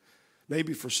preach?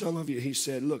 Maybe for some of you, he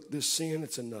said, look, this sin,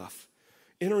 it's enough.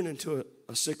 Entering into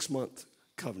a 6-month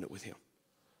covenant with him.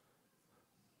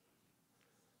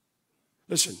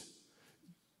 Listen,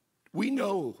 we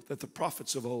know that the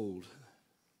prophets of old,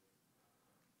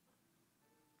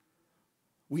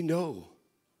 we know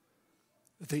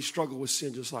that they struggled with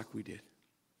sin just like we did.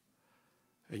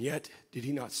 And yet, did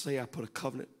he not say, I put a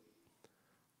covenant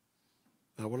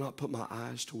that I will not put my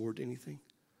eyes toward anything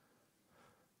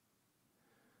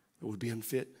that would be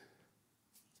unfit?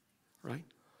 Right?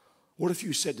 What if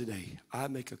you said today, I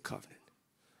make a covenant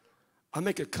I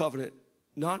make a covenant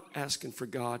not asking for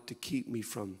God to keep me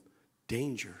from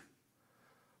danger,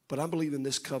 but I'm believing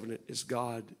this covenant is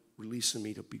God releasing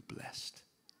me to be blessed.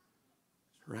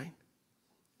 Right?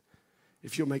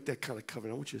 If you'll make that kind of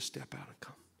covenant, I want you to step out and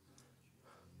come.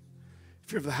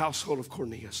 If you're of the household of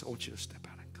Cornelius, I want you to step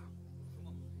out and come.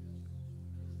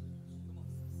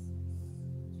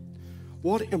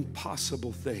 What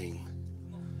impossible thing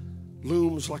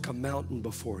looms like a mountain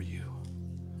before you?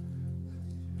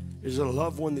 Is it a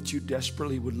loved one that you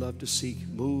desperately would love to see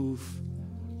move?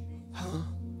 Huh?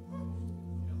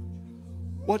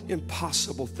 What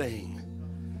impossible thing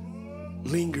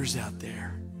lingers out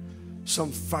there?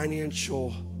 Some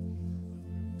financial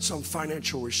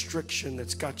restriction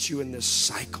that's got you in this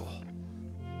cycle.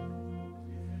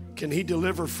 Can he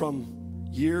deliver from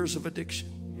years of addiction?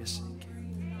 Yes, he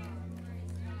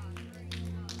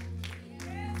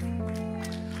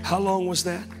can. How long was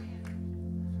that?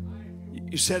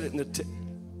 You said it in the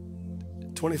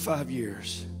 25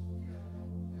 years.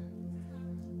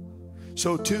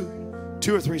 So two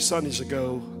or three Sundays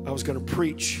ago, I was going to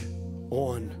preach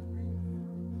on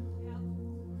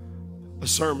a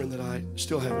sermon that I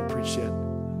still haven't preached yet.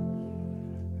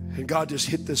 And God just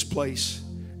hit this place.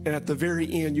 And at the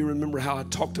very end, you remember how I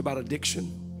talked about addiction,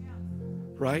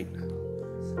 right?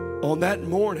 On that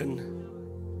morning,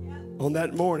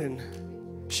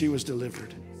 she was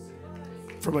delivered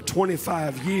from a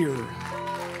 25-year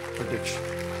addiction.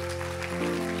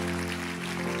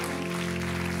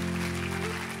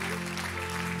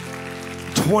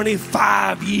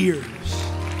 "25 years.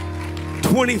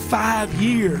 25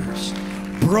 years.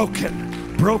 Broken.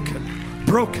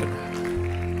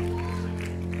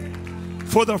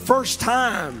 For the first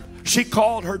time, she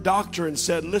called her doctor and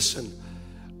said, listen,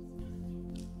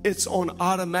 it's on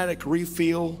automatic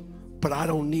refill, but I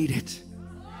don't need it.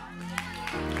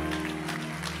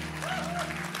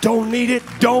 Don't need it,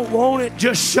 don't want it,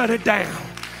 just shut it down.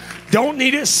 Don't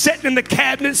need it sitting in the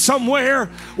cabinet somewhere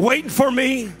waiting for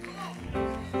me."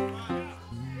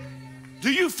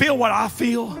 Do you feel what I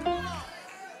feel?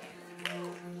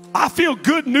 I feel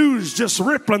good news just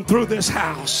rippling through this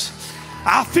house.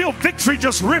 I feel victory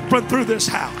just rippling through this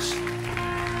house.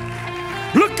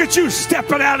 Look at you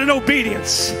stepping out in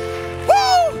obedience.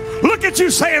 Woo! Look at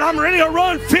you saying, I'm ready to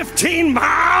run 15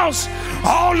 miles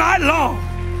all night long.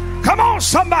 Come on,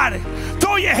 somebody.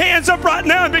 Throw your hands up right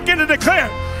now and begin to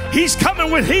declare, he's coming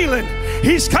with healing.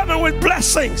 He's coming with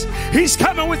blessings. He's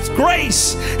coming with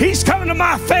grace. He's coming to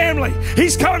my family.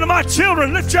 He's coming to my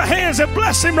children. Lift your hands and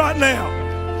bless him right now.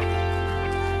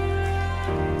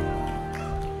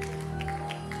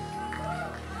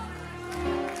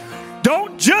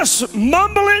 Don't just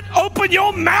mumble it. Open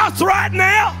your mouth right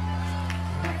now.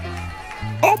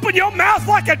 Open your mouth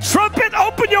like a trumpet.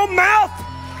 Open your mouth.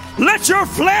 Let your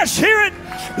flesh hear it.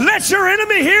 Let your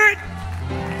enemy hear it.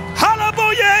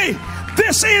 Hallelujah.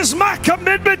 This is my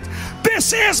commitment.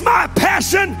 This is my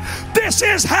passion. This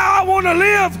is how I want to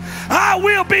live. I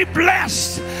will be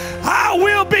blessed. I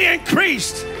will be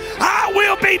increased. I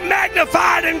will be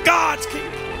magnified in God's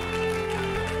kingdom.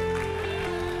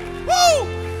 Woo!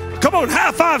 Come on,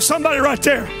 high five somebody right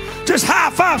there. Just high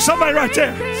five somebody right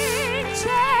there.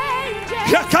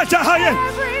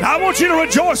 I want you to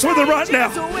rejoice with them right now.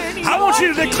 I want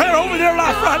you to declare over their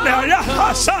life right now. Your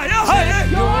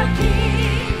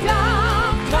kingdom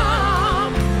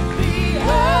come, the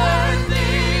earth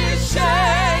is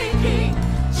shaking,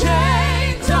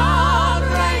 chains are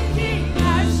breaking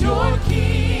as your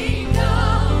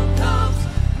kingdom comes.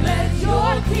 Let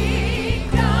your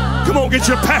kingdom come on, get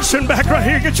your passion back right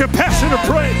here. Get your passion to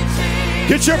pray.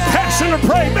 Get your passion to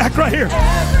pray back right here.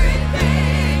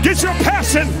 Get your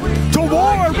passion to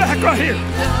war back right here.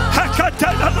 Your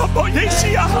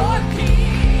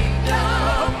kingdom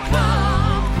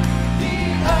come, the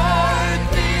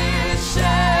earth is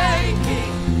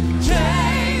shaking,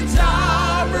 chains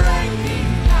are breaking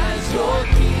as your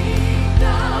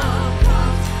kingdom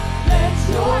comes. Let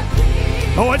your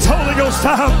kingdom. Oh, it's Holy Ghost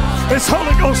time. It's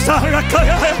Holy Ghost time.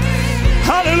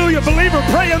 Hallelujah. Believer,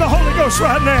 pray in the Holy Ghost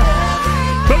right now.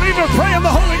 Believer, pray in the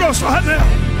Holy Ghost right now.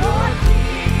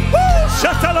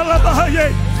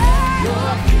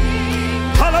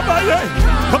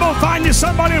 Come on, find you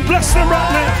somebody and bless them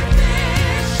right now.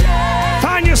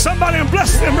 Find you somebody and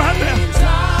bless them right now.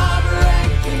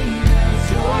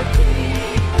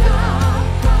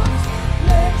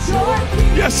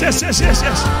 Yes.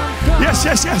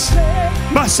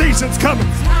 My season's coming.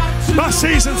 My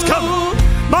season's coming.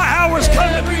 My hour's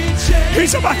coming.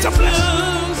 He's about to bless.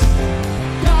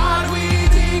 God, we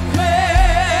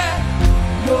declare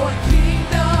your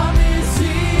kingdom is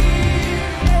here.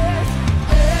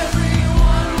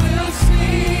 Everyone will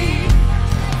see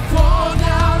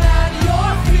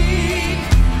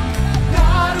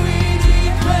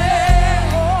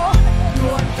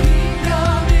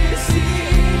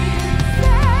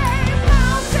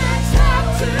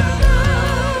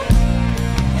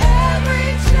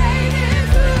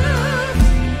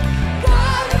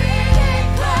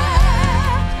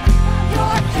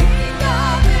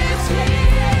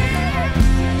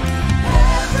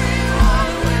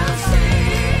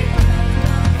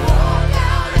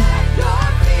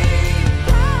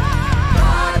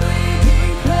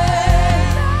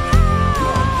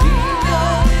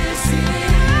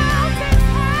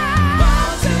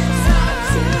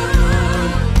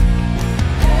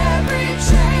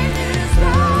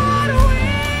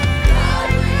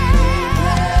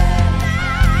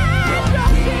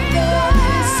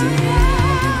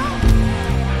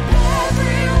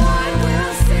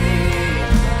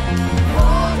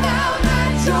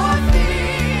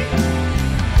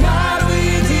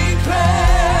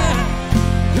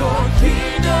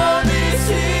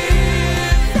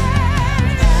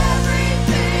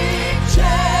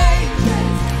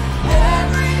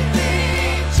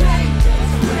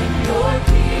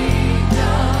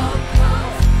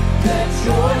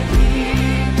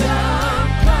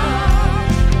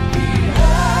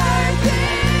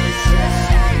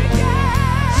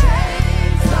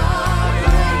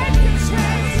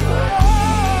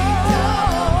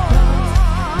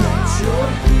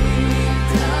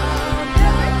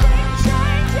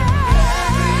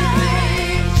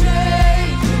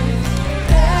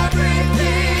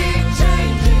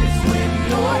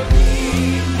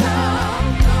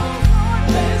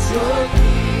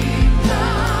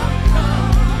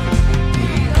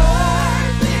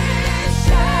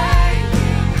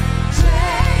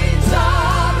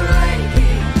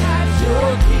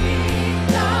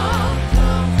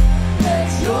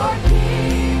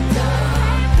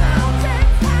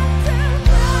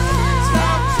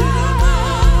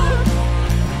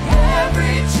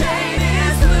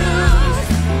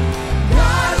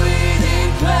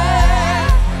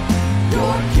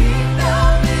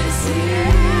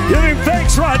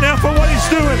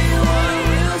doing.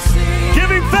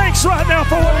 Give him thanks right now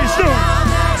for what he's doing.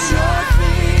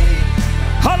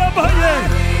 Hallelujah.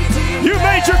 You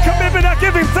made your commitment. Now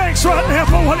give him thanks right now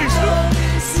for what he's doing.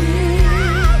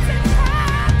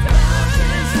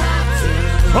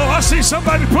 Oh, I see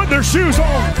somebody putting their shoes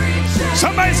on.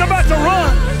 Somebody's about to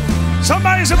run.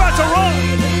 Somebody's about to run.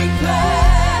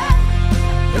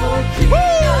 Woo!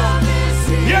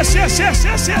 Yes, yes, yes,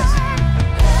 yes, yes.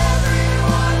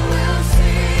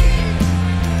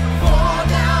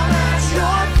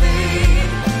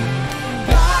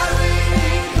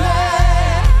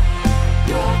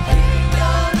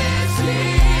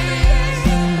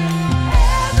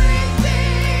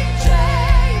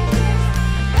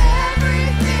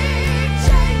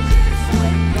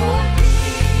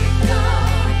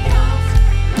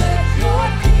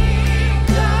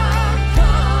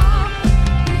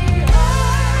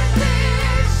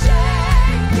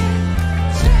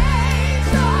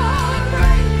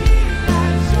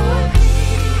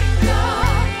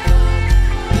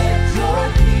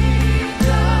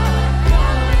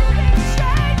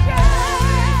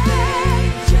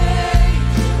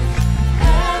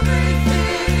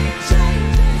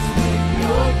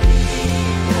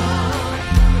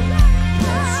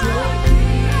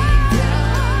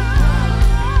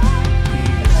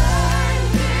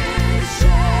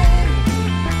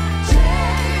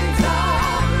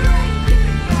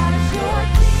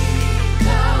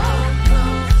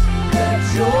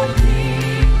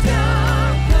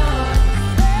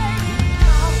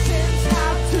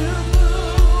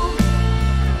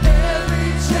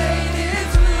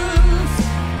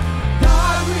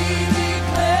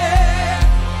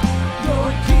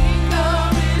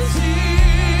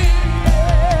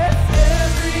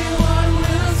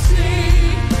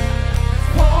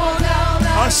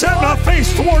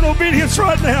 Toward obedience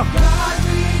right now.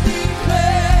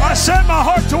 I set my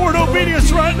heart toward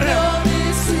obedience right now.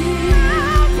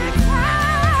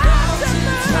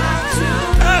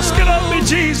 Ask it of me,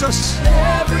 Jesus.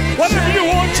 Whatever you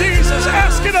want, Jesus,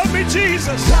 ask it of me,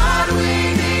 Jesus. God,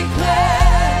 we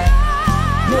declare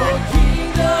your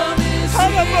kingdom is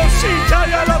here.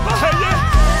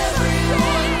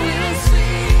 Everyone will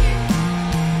see,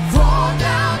 fall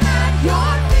down at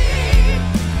your feet.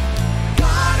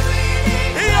 God, we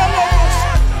declare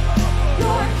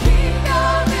your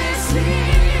kingdom is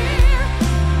here.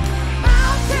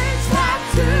 Mountains have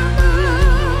to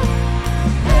move.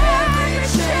 Every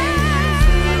chain is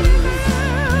loose.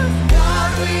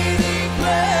 God, we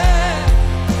declare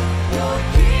your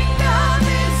kingdom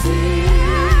is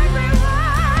here.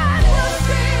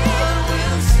 Everyone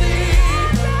will see.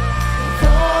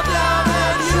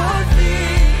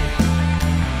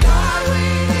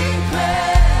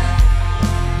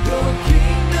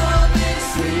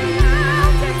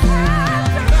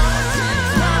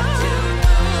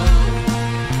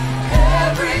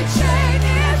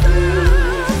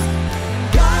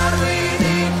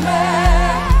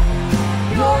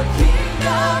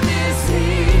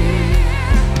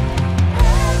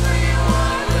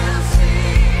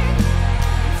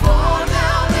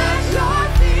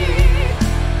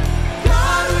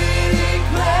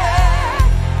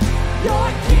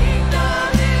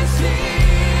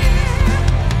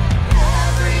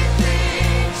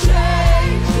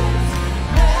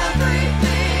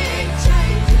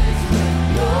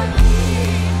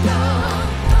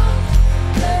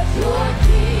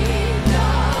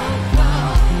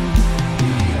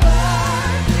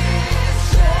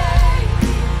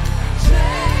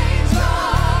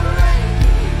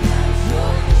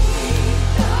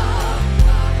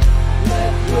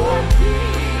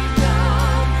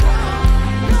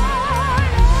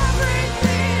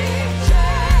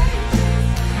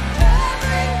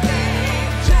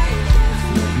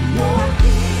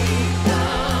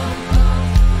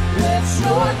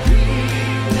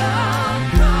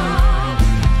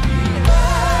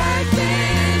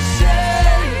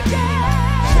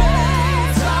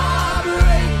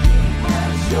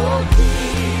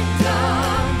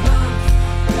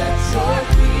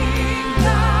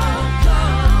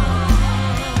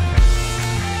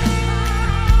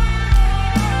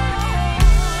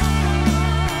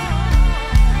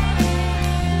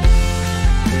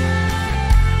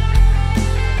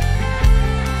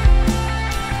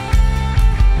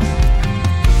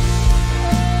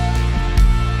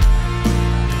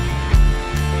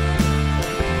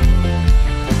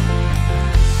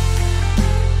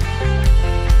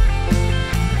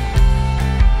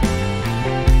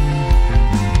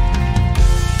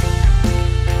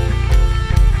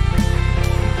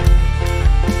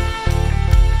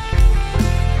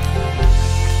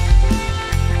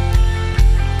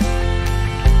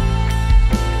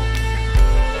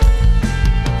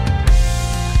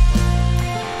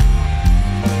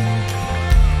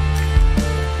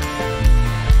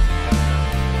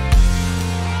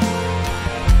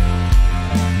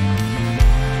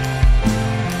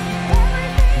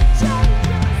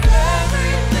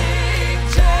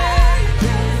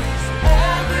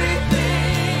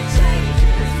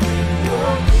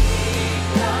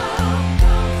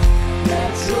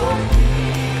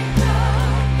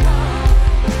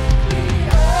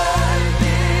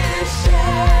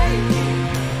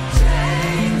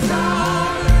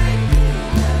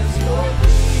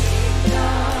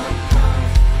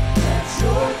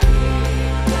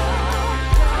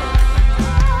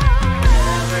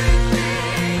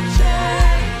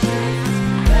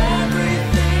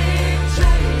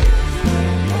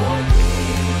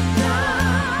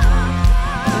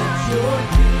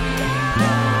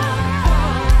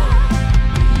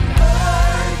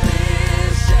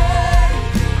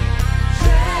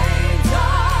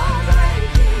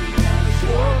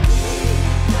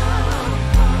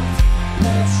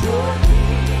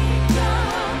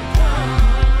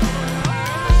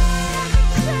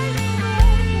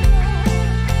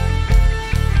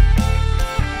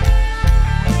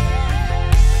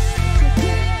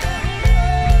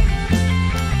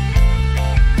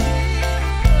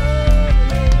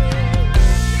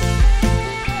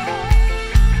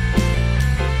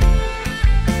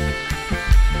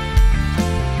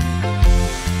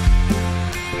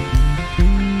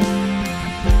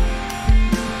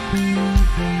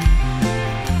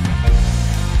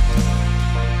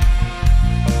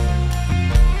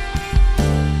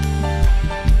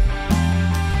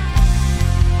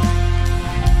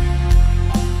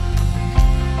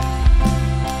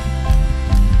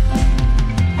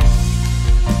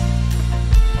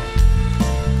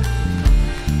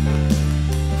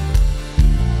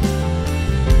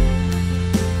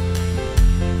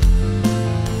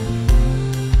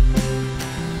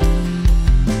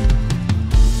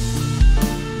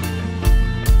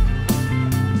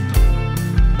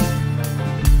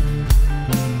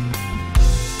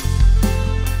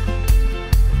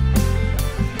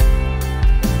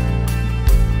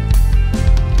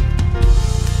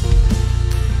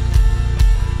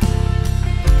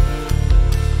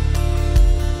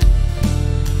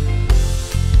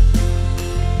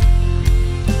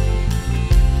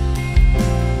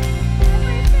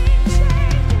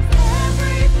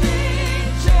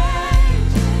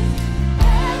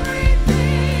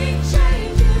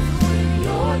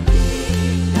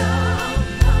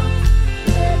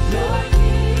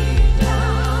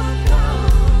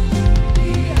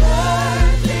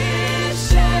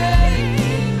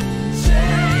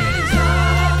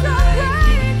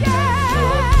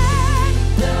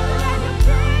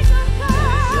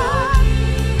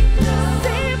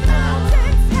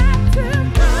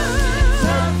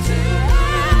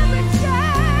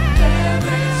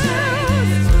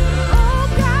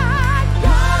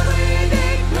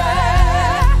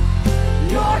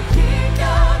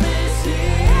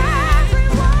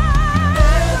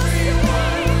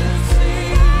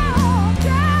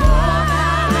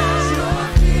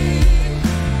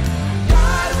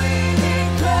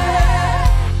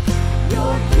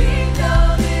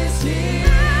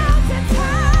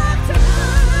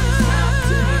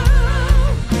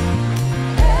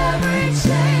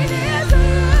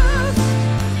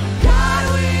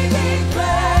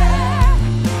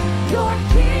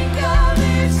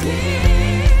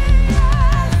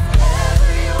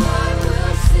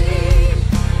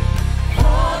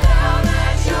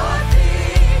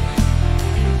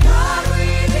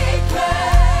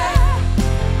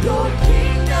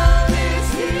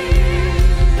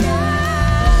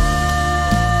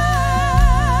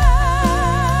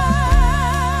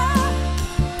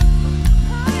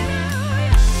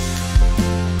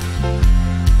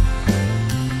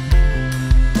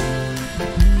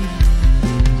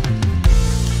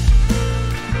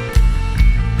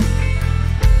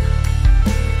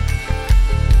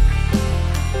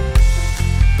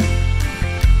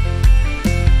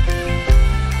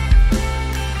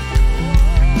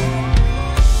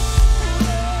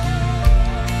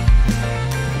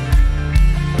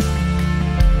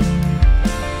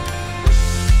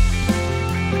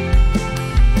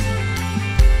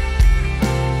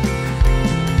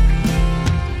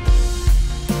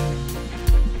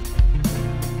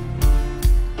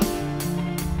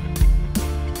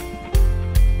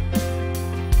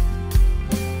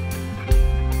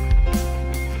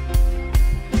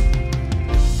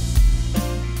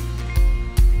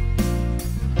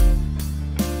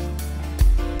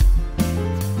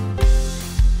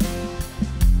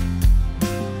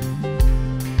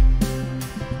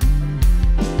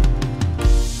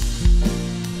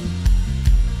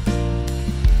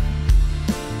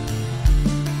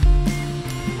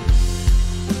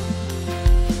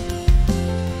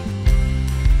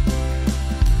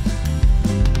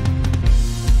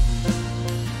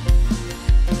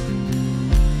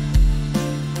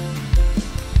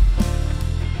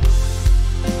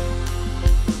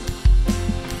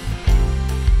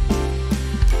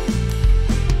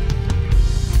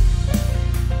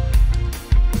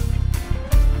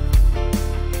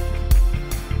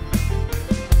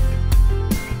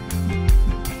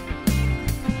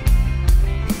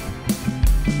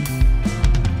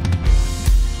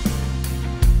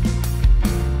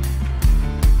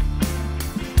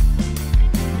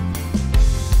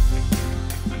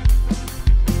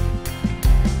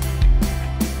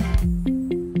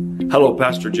 Hello,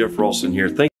 Pastor Jeff Ralston here.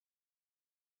 Thank you.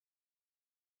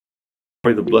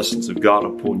 Pray the blessings of God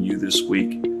upon you this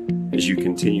week as you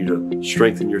continue to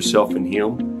strengthen yourself in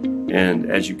Him.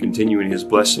 And as you continue in His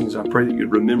blessings, I pray that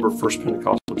you'd remember First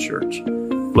Pentecostal Church.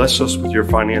 Bless us with your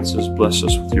finances. Bless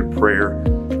us with your prayer.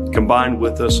 Combine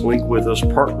with us, link with us,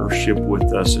 partnership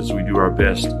with us as we do our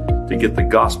best to get the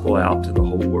gospel out to the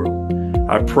whole world.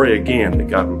 I pray again that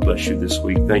God will bless you this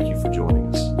week. Thank you for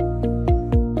joining us.